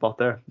put me on the spot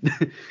there.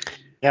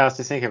 Yeah, I was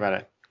just thinking about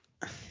it.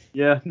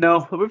 Yeah,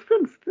 no, we've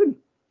been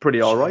pretty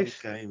all right.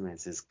 Joe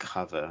Gomez's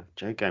cover.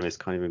 Joe Gomez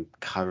can't even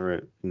cover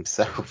it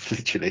himself,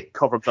 literally.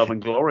 Cover himself in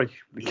glory.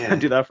 We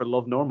can't do that for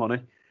love nor money.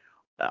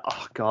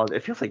 Oh God,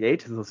 it feels like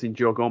ages since I've seen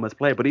Joe Gomez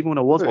play. But even when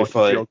I was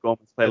watching Joe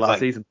Gomez play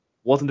last season,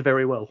 wasn't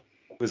very well.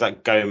 It was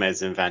like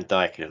Gomez and Van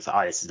Dijk, and it was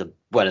like, this is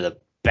one of the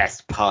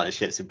best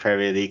partnerships in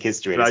Premier League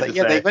history. And it's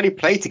they've only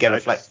played together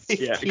for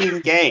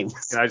 15 games.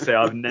 Can I just say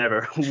I've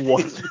never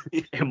once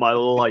in my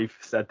life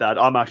said that.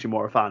 I'm actually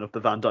more a fan of the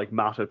Van Dijk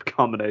Matip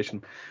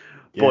combination.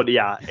 Yeah. But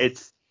yeah,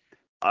 it's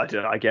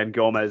again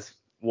Gomez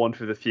one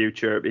for the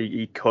future.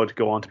 He could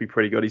go on to be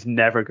pretty good. He's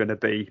never going to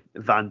be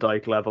Van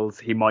Dijk levels.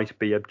 He might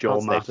be a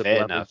Joel Can't say Matip fair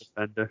level enough.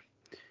 defender.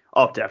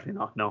 Oh, definitely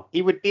not. No,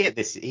 He would be at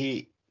this.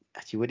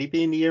 Would he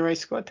be in the Euro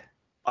squad?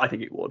 I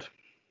think he would.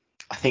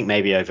 I think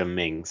maybe over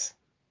Mings.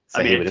 So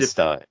I mean, he would have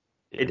started.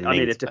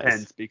 it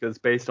depends because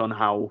based on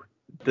how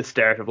the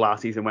start of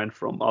last season went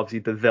from obviously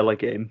the Villa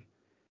game,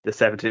 the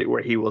 70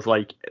 where he was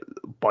like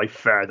by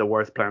far the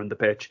worst player on the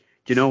pitch.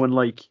 Do you know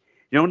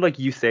when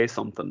you say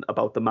something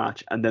about the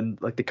match and then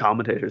like the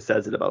commentator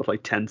says it about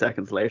like 10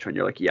 seconds later and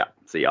you're like, yeah,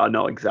 see, I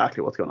know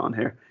exactly what's going on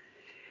here.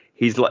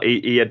 He's like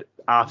he had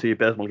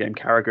absolutely abysmal game.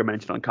 Carragher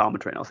mentioned on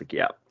commentary and I was like,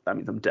 yeah, that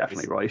means I'm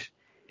definitely right.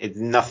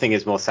 Nothing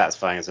is more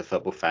satisfying as a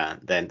football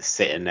fan than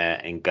sitting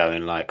there and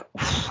going like,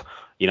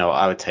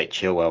 I would take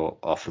Chilwell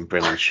off and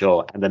bring on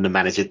Shaw, and then the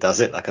manager does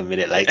it like a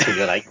minute later, and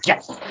you're like,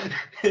 yes.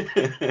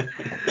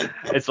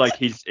 It's like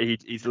he's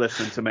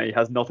listening to me. It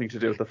has nothing to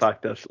do with the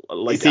fact that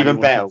like it's even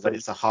better when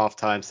it's a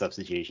half-time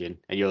substitution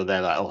and you're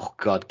there like, oh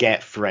god,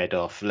 get Fred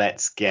off.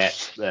 Let's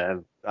get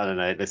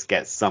let's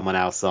get someone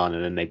else on,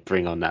 and then they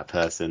bring on that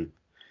person.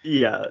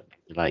 Yeah,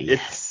 You're like,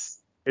 yes,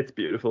 it's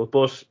beautiful,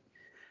 but.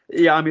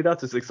 Yeah, I mean,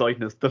 that's as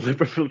exciting as the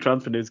Liverpool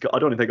transfer news. I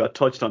don't even think I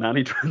touched on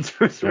any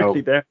transfers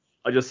really there.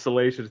 I just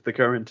salated the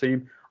current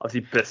team.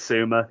 Obviously,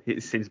 Bissouma, he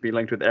seems to be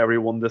linked with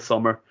everyone this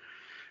summer.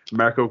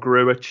 Marco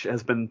Grujic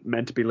has been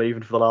meant to be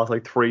leaving for the last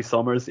like 3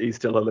 summers. He's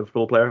still a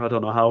Liverpool player. I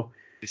don't know how.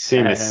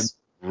 Bissouma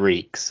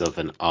reeks of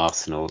an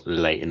Arsenal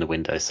late in the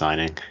window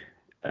signing.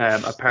 A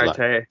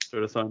Partey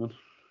sort of signing.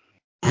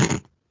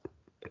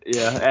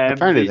 Yeah.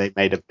 Apparently, they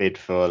made a bid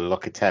for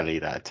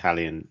Locatelli, that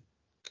Italian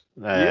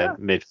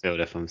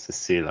midfielder from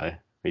Sassuolo,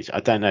 which I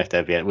don't know if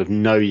they'll be able, with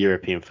no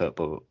European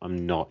football.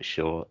 I'm not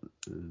sure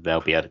they'll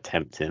be able to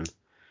tempt him.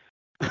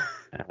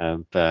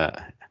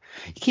 But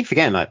you keep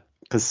forgetting, like,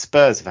 because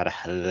Spurs have had a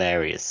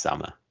hilarious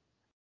summer.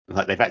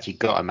 Like, they've actually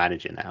got a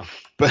manager now,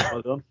 but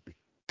well done.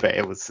 But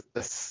it was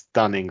a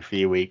stunning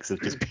few weeks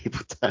of just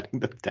people turning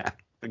them down.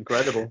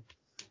 Incredible.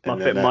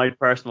 My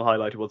personal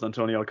highlight was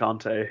Antonio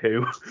Conte,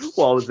 who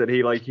what was it?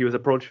 He was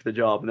approached for the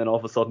job, and then all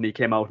of a sudden he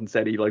came out and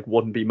said he like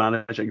wouldn't be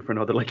managing for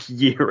another like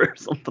year or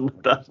something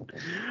like that.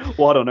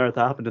 What on earth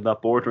happened in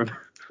that boardroom?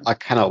 I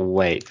cannot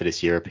wait for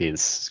this European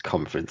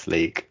Conference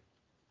League.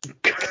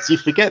 Because you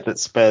forget that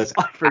Spurs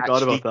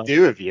about that.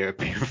 Do have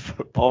European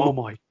football. Oh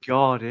my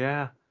god,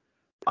 yeah.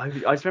 I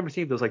just remember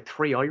seeing there's like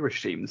 3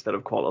 Irish teams that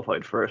have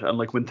qualified for it, and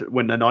like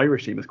when an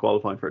Irish team is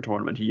qualifying for a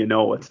tournament,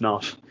 it's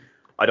not.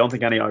 I don't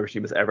think any Irish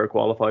team has ever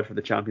qualified for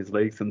the Champions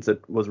League since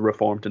it was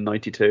reformed in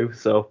 '92.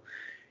 So,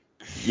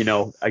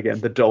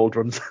 again, the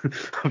doldrums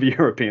of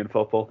European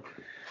football.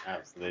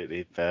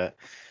 Absolutely, but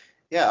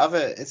yeah.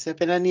 Has there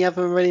been any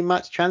other really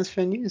much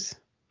transfer news?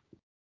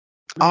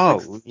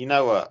 Oh, you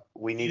know what?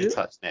 We need to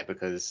touch on it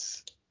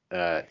because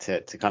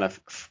to kind of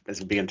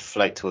as we begin to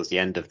float towards the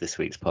end of this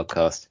week's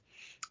podcast,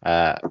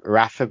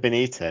 Rafa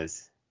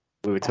Benitez.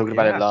 We were talking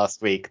about it last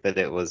week that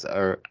it was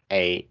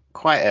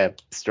quite a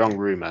strong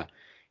rumor.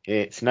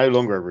 It's no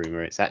longer a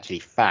rumor; it's actually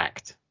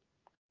fact.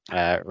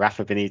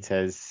 Rafa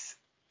Benitez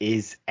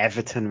is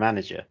Everton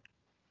manager.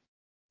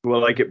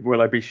 Will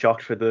I be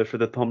shocked for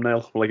the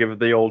thumbnail? Will I give it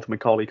the old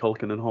Macaulay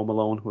Culkin in Home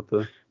Alone with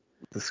the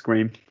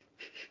scream?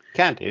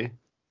 Can do.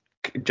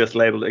 Just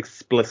labeled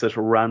explicit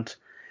rant.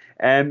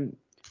 Yeah.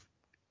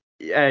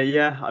 I mean,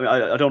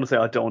 I don't want to say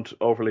I don't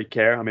overly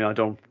care. I mean, I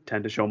don't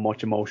tend to show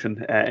much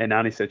emotion in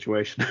any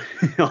situation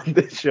on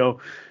this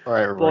show. All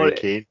right, Roy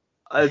Keane.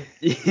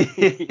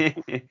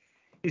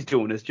 He's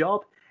doing his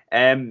job.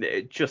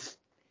 It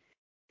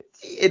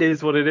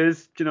is what it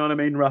is. Do you know what I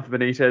mean? Rafa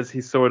Benitez,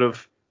 he's sort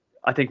of,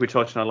 I think we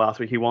touched on it last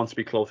week. He wants to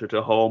be closer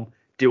to home.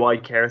 Do I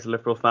care as a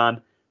Liverpool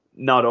fan?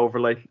 Not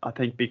overly. I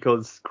think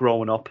because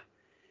growing up,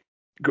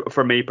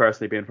 for me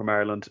personally, being from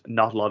Ireland,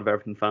 not a lot of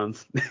Everton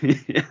fans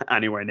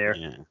anywhere near.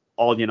 Yeah.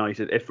 All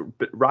United. If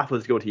Rafa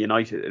was to go to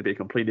United, it'd be a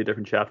completely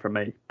different chat for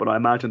me. But I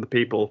imagine the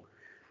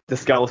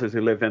Scousers who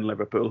live in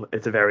Liverpool,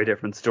 it's a very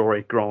different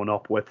story growing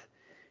up with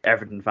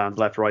Everton fans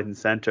left, right, and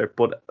centre.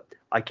 But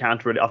I've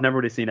never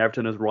really seen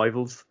Everton as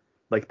rivals.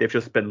 Like they've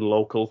just been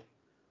local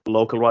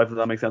rivals. If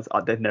that makes sense.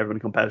 They've never been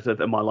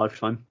competitive in my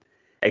lifetime,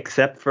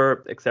 except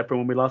for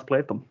when we last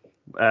played them.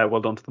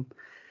 Well done to them.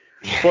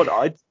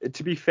 But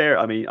to be fair,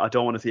 I mean, I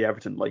don't want to see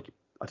Everton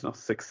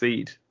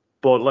succeed.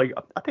 But like,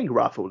 I think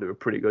Rafa will do a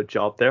pretty good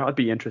job there. I'd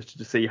be interested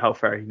to see how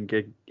far he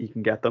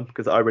can get them,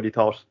 because I already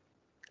thought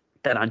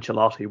that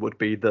Ancelotti would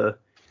be the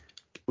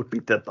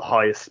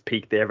highest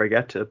peak they ever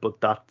get to,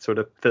 but that sort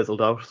of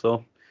fizzled out.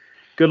 So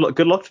good luck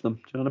to them.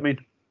 Do you know what I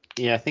mean?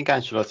 Yeah, I think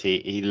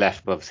Ancelotti, he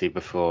left obviously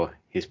before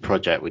his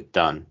project was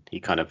done. He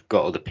kind of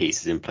got all the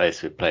pieces in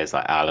place with players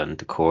like Alan,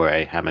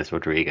 Decore, James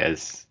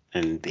Rodriguez,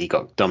 and he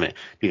got Dominic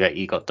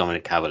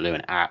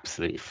Calvert-Lewin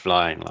absolutely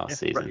flying last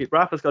season.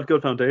 Rafa's got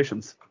good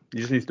foundations. He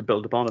just needs to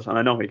build upon it, and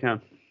I know he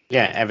can.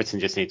 Yeah, Everton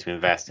just need to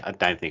invest. I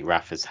don't think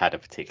Rafa's had a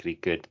particularly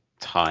good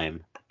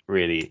time,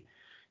 really.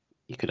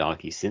 You could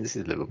argue since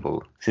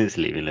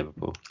leaving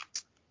Liverpool.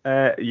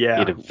 Yeah. He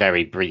had a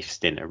very brief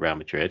stint at Real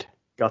Madrid.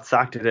 Got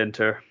sacked at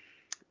Inter.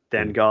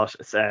 Then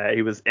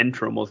he was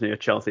interim, wasn't he, at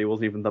Chelsea? He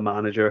wasn't even the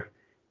manager.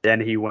 Then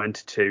he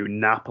went to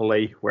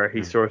Napoli, where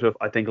he sort of,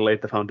 I think,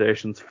 laid the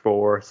foundations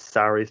for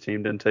Sarri's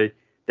team, didn't he?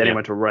 Then he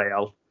went to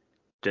Real.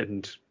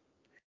 Didn't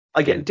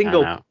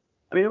go. Out.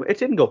 I mean, it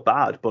didn't go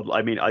bad, but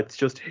I mean, it's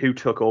just who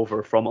took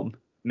over from him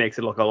makes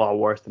it look a lot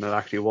worse than it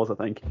actually was, I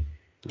think.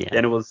 Yeah.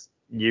 Then it was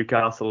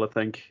Newcastle, I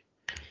think.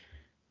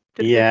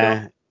 He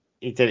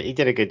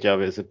did a good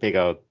job. It was a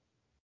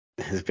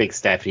big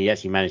step. He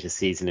actually managed a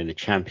season in the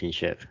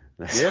Championship.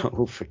 Let's not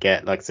all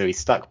forget. So he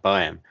stuck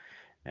by him.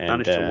 And,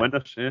 managed to win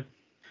it, yeah.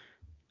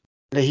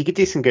 He could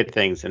do some good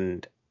things,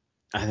 and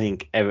I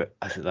think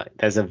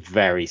there's a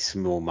very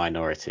small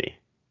minority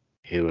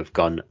who have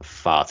gone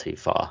far too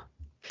far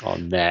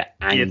on their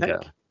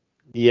anger.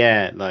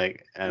 Yeah,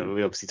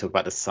 we obviously talk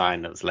about the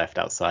sign that was left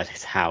outside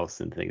his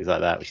house and things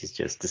like that, which is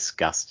just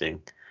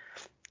disgusting.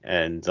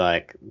 And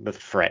the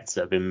threats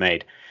that have been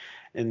made.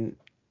 And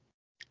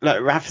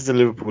Rafa's a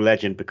Liverpool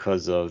legend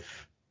because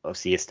of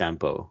obviously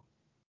Istanbul.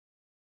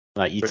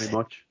 Pretty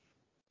much.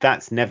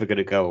 That's never going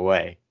to go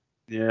away.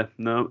 Yeah,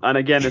 no. And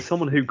again, as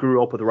someone who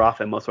grew up with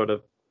Rafa in my sort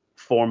of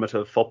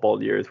formative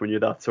football years, when you're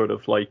that sort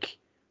of I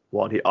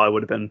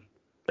would have been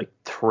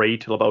 3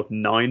 till about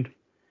 9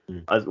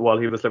 while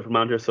he was Liverpool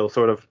manager. So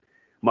sort of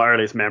my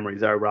earliest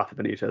memories are Rafa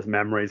Benitez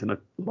memories, and I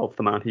love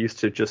the man. He used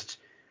to just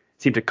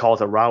seem to cause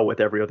a row with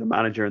every other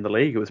manager in the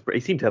league. He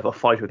seemed to have a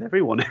fight with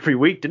everyone every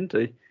week, didn't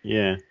he?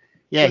 Yeah,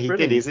 he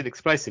did. He's an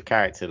explosive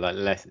character,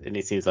 less, and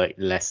it seems like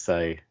less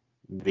so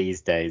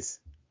these days.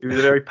 He was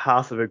a very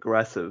passive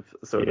aggressive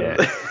sort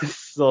of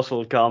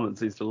subtle comments.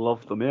 He used to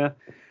love them. Yeah,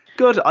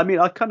 good. I mean,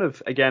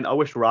 I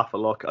wish Rafa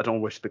luck. I don't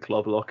wish the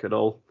club luck at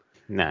all.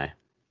 No.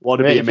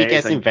 Would it be amazing? If he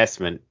gets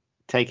investment,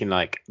 taking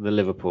the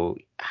Liverpool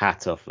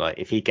hat off,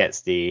 if he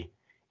gets the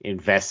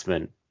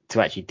investment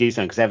to actually do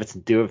something, because Everton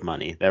do have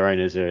money. Their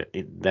owners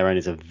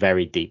are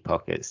very deep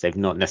pockets. They've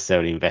not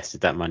necessarily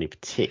invested that money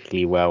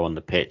particularly well on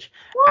the pitch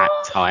at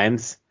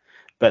times,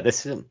 but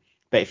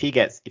if he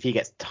gets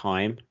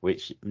time,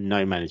 which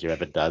no manager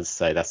ever does,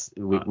 so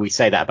we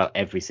say that about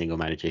every single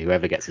manager who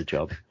ever gets a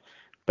job.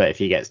 But if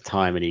he gets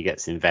time and he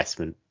gets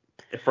investment,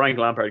 if Frank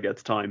Lampard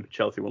gets time,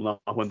 Chelsea will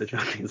not win the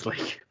Champions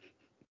League.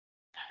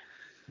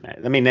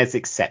 I mean, there's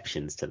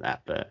exceptions to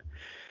that, but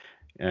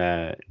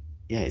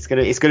it's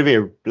gonna be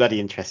a bloody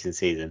interesting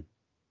season.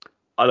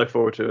 I look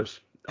forward to it.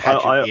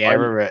 Patrick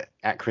Vieira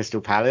at Crystal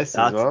Palace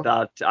as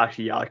well.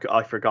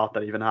 I forgot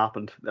that even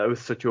happened. That was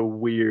such a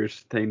weird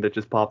thing that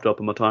just popped up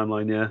on my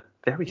timeline. Yeah,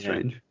 very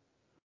strange.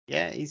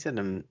 Yeah, he's had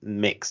a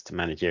mixed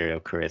managerial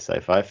career so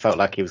far. I felt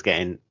like he was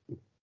getting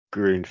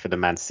groomed for the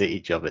Man City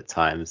job at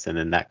times, and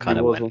then that kind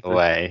of went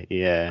away.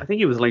 Yeah, I think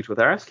he was linked with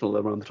Arsenal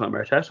around the time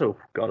Arteta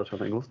got it. I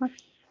think, wasn't he?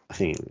 I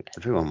think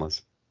everyone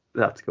was.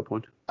 That's a good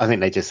point. I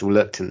think they just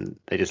looked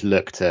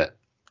at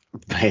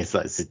players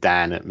like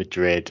Zidane at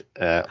Madrid.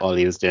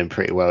 Oli was doing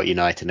pretty well at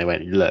United, and they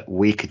went, look,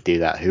 we could do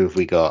that. Who have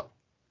we got?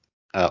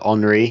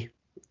 Henry.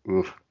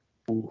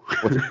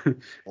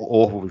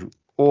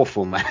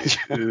 Awful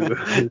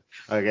manager.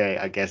 Okay,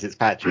 I guess it's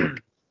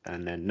Patrick.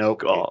 And then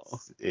nope,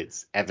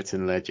 it's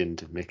Everton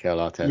legend Mikel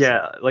Arteta.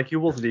 Yeah, he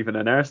wasn't even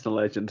an Arsenal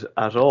legend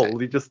at all.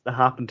 He just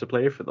happened to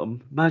play for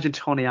them. Imagine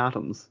Tony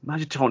Adams.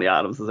 As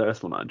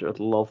Arsenal manager.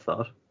 I'd love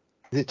that.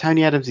 Is it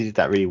Tony Adams who did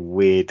that really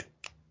weird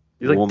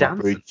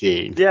warm-up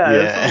routine? Yeah,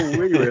 it was something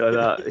really weird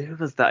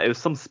like that. It was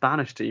some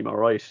Spanish team, all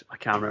right. I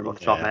can't remember off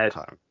the top of my head.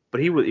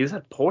 But he was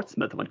at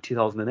Portsmouth in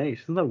 2008.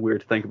 Isn't that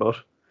weird to think about?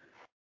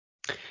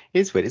 It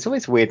is weird. It's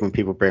always weird when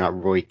people bring up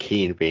Roy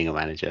Keane being a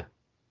manager.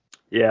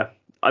 Yeah.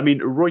 I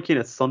mean, Roy Keane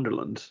at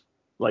Sunderland,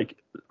 I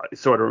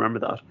sort of remember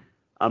that.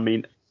 I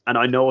mean, and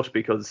I know it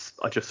because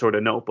I just sort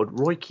of know, but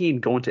Roy Keane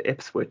going to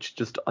Ipswich,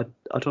 I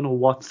don't know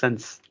what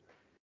sense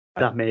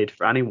that made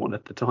for anyone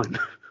at the time.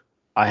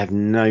 I have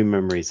no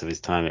memories of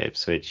his time at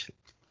Ipswich.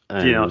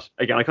 Do you know?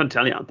 Again, I couldn't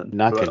tell you anything.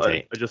 No, I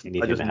just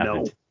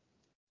know.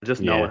 I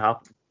just know it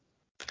happened.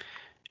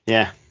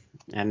 Yeah.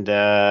 And,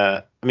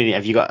 I mean,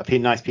 have you got a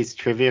nice piece of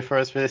trivia for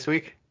us for this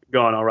week?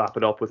 Go on, I'll wrap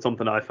it up with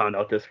something I found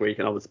out this week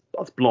and I was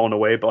blown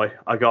away by.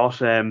 I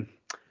got a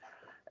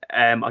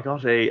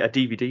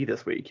DVD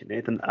this week,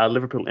 Nathan, a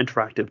Liverpool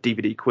interactive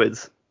DVD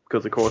quiz,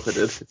 because of course I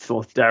did. It's the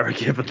most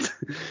Derek Evans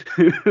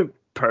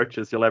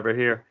purchase you'll ever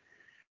hear.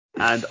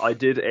 And I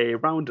did a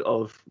round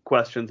of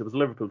questions. It was a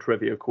Liverpool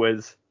trivia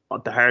quiz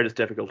on the hardest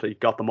difficulty,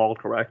 got them all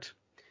correct.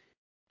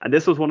 And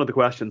this was one of the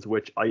questions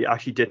which I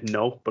actually didn't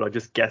know, but I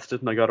just guessed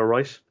it and I got it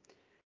right.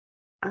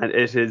 And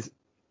it is,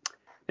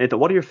 Nathan,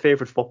 what are your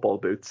favourite football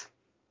boots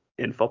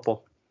in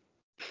football?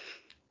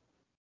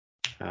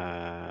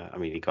 I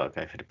mean, you got to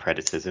go for the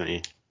Predators, haven't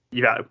you?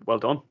 Yeah, well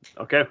done.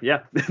 Okay,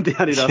 yeah, the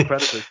Adidas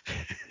Predators.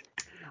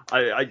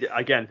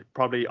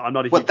 I'm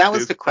not a huge that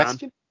was the fan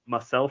question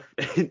myself.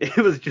 It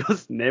was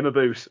just name a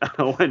boot, and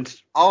I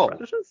went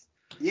Predators.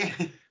 Yeah.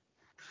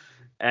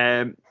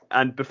 And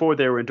before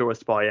they were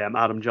endorsed by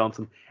Adam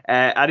Johnson,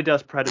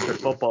 Adidas Predator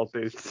football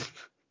boots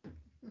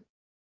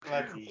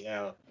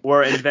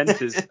were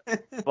invented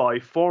by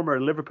former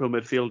Liverpool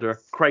midfielder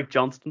Craig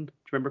Johnston. Do you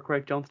remember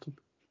Craig Johnston?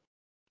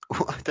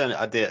 I don't.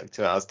 I did.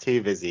 I was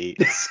too busy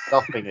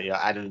scoffing at your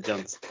Adam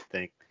Johnson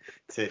thing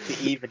to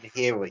even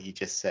hear what you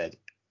just said.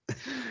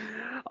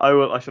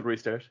 I should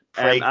restart.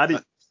 Craig, Addy.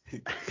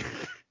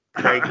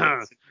 Craig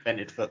Johnson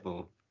invented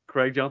football.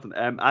 Craig Johnson.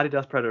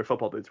 Adidas Predator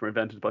football boots were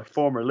invented by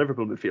former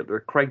Liverpool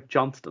midfielder Craig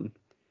Johnston,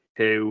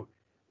 who,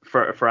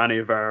 for any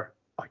of our,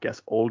 I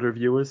guess, older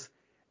viewers,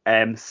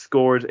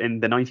 scored in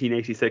the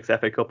 1986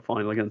 FA Cup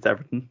final against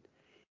Everton.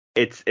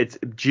 It's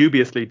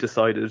dubiously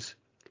decided.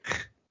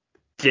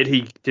 Did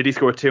he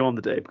score 2 on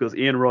the day? Because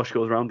Ian Rush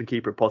goes around the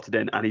keeper, puts it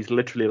in, and he's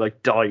literally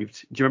like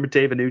dived. Do you remember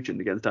David Nugent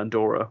against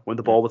Andorra when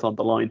the ball was on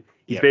the line?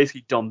 He's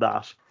basically done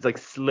that. He's like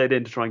slid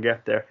in to try and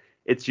get there.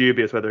 It's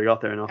dubious whether he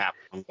got there or not. Cap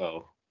on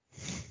goal.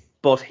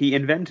 But he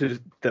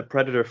invented the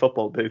Predator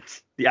football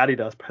boots, the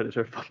Adidas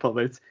Predator football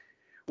boots,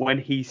 when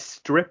he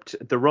stripped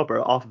the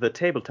rubber off of a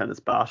table tennis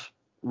bat,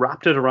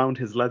 wrapped it around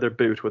his leather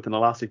boot with an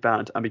elastic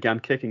band, and began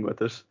kicking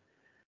with it,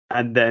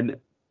 and then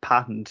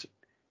patented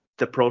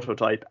the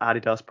prototype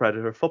Adidas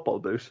Predator football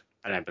boot.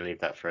 I don't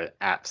believe that for an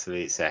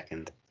absolute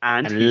second.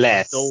 And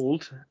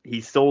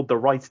he sold the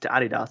rights to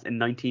Adidas in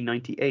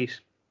 1998.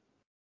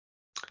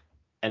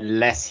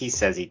 Unless he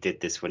says he did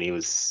this when he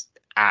was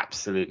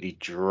absolutely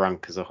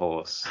drunk as a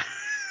horse.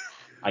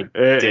 I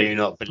do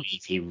not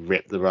believe he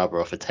ripped the rubber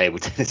off a table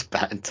tennis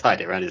bat and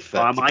tied it around his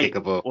foot to kick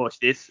a ball.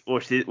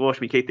 Watch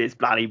me kick this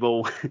bloody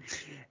ball.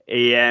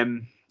 He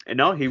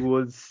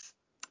was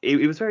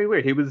very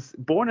weird. He was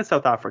born in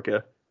South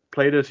Africa,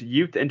 played at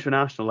youth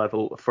international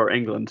level for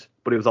England,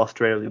 but he was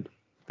Australian.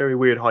 Very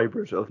weird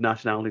hybrid of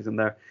nationalities in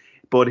there.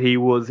 But he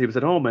was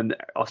at home in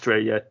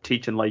Australia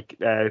teaching like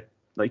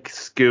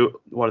school,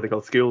 what are they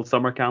called, school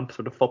summer camp,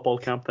 sort of football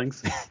camp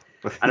things.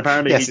 And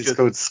apparently yes, it's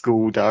called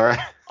school, Dara.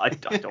 I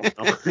don't know.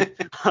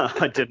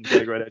 I didn't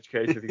get a great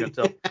education, if you can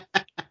tell.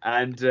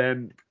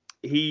 And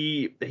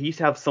he used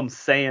to have some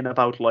saying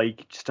about,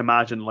 like, just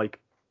imagine like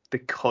the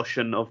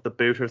cushion of the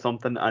boot or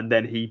something, and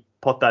then he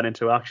put that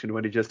into action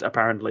when he just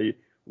apparently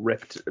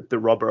ripped the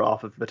rubber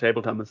off of the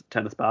table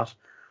tennis bat.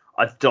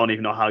 I don't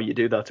even know how you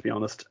do that, to be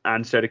honest,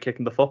 and started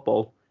kicking the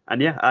football.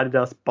 And yeah,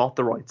 Adidas bought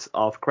the rights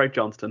of Craig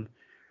Johnston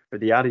for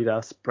the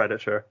Adidas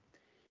Predator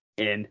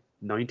in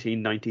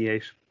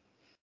 1998.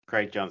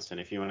 Craig Johnston,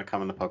 if you want to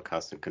come on the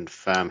podcast and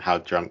confirm how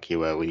drunk you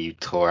were when you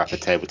tore up a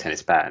table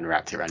tennis bat and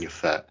wrapped it around your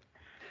foot,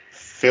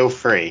 feel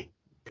free.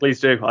 Please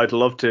do. I'd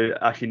love to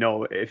actually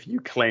know if you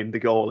claimed the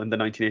goal in the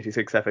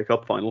 1986 FA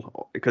Cup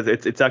final, because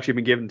it's actually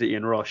been given to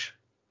Ian Rush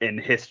in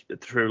history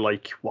through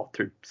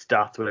through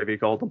stats, whatever you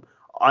call them.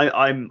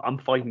 I'm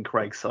fighting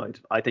Craig's side.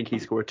 I think he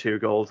scored 2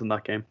 goals in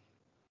that game.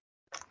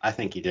 I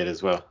think he did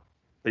as well.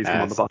 Please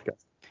come on the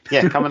podcast.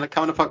 Yeah, come on the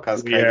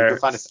podcast, Craig. You can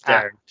find us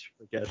at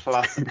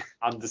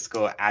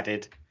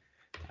 +_added.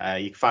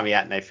 You can find me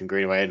at Nathan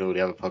Greenaway and all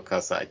the other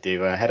podcasts that I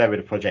do. Head over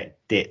to Project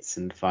Dits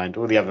and find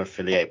all the other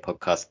affiliate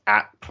podcasts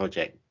at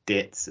Project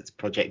Dits. It's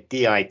Project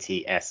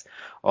DITS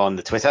on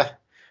the Twitter.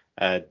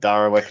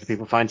 Dara, where can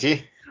people find you?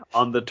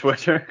 On the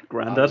Twitter,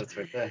 Grandad.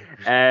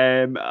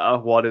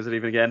 What is it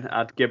even again?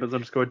 At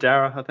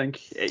Gibbons_Dara, I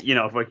think. You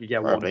know, if I could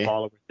get Probably. 1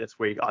 follower this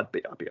week, I'd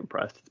be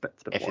impressed.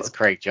 It's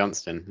Craig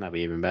Johnston, that'd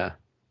be even better.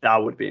 That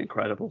would be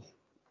incredible.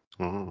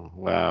 Oh,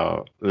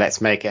 well,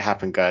 let's make it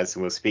happen, guys,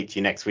 and we'll speak to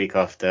you next week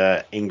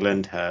after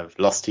England have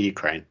lost to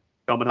Ukraine.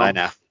 Coming on. Bye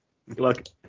now. Good luck.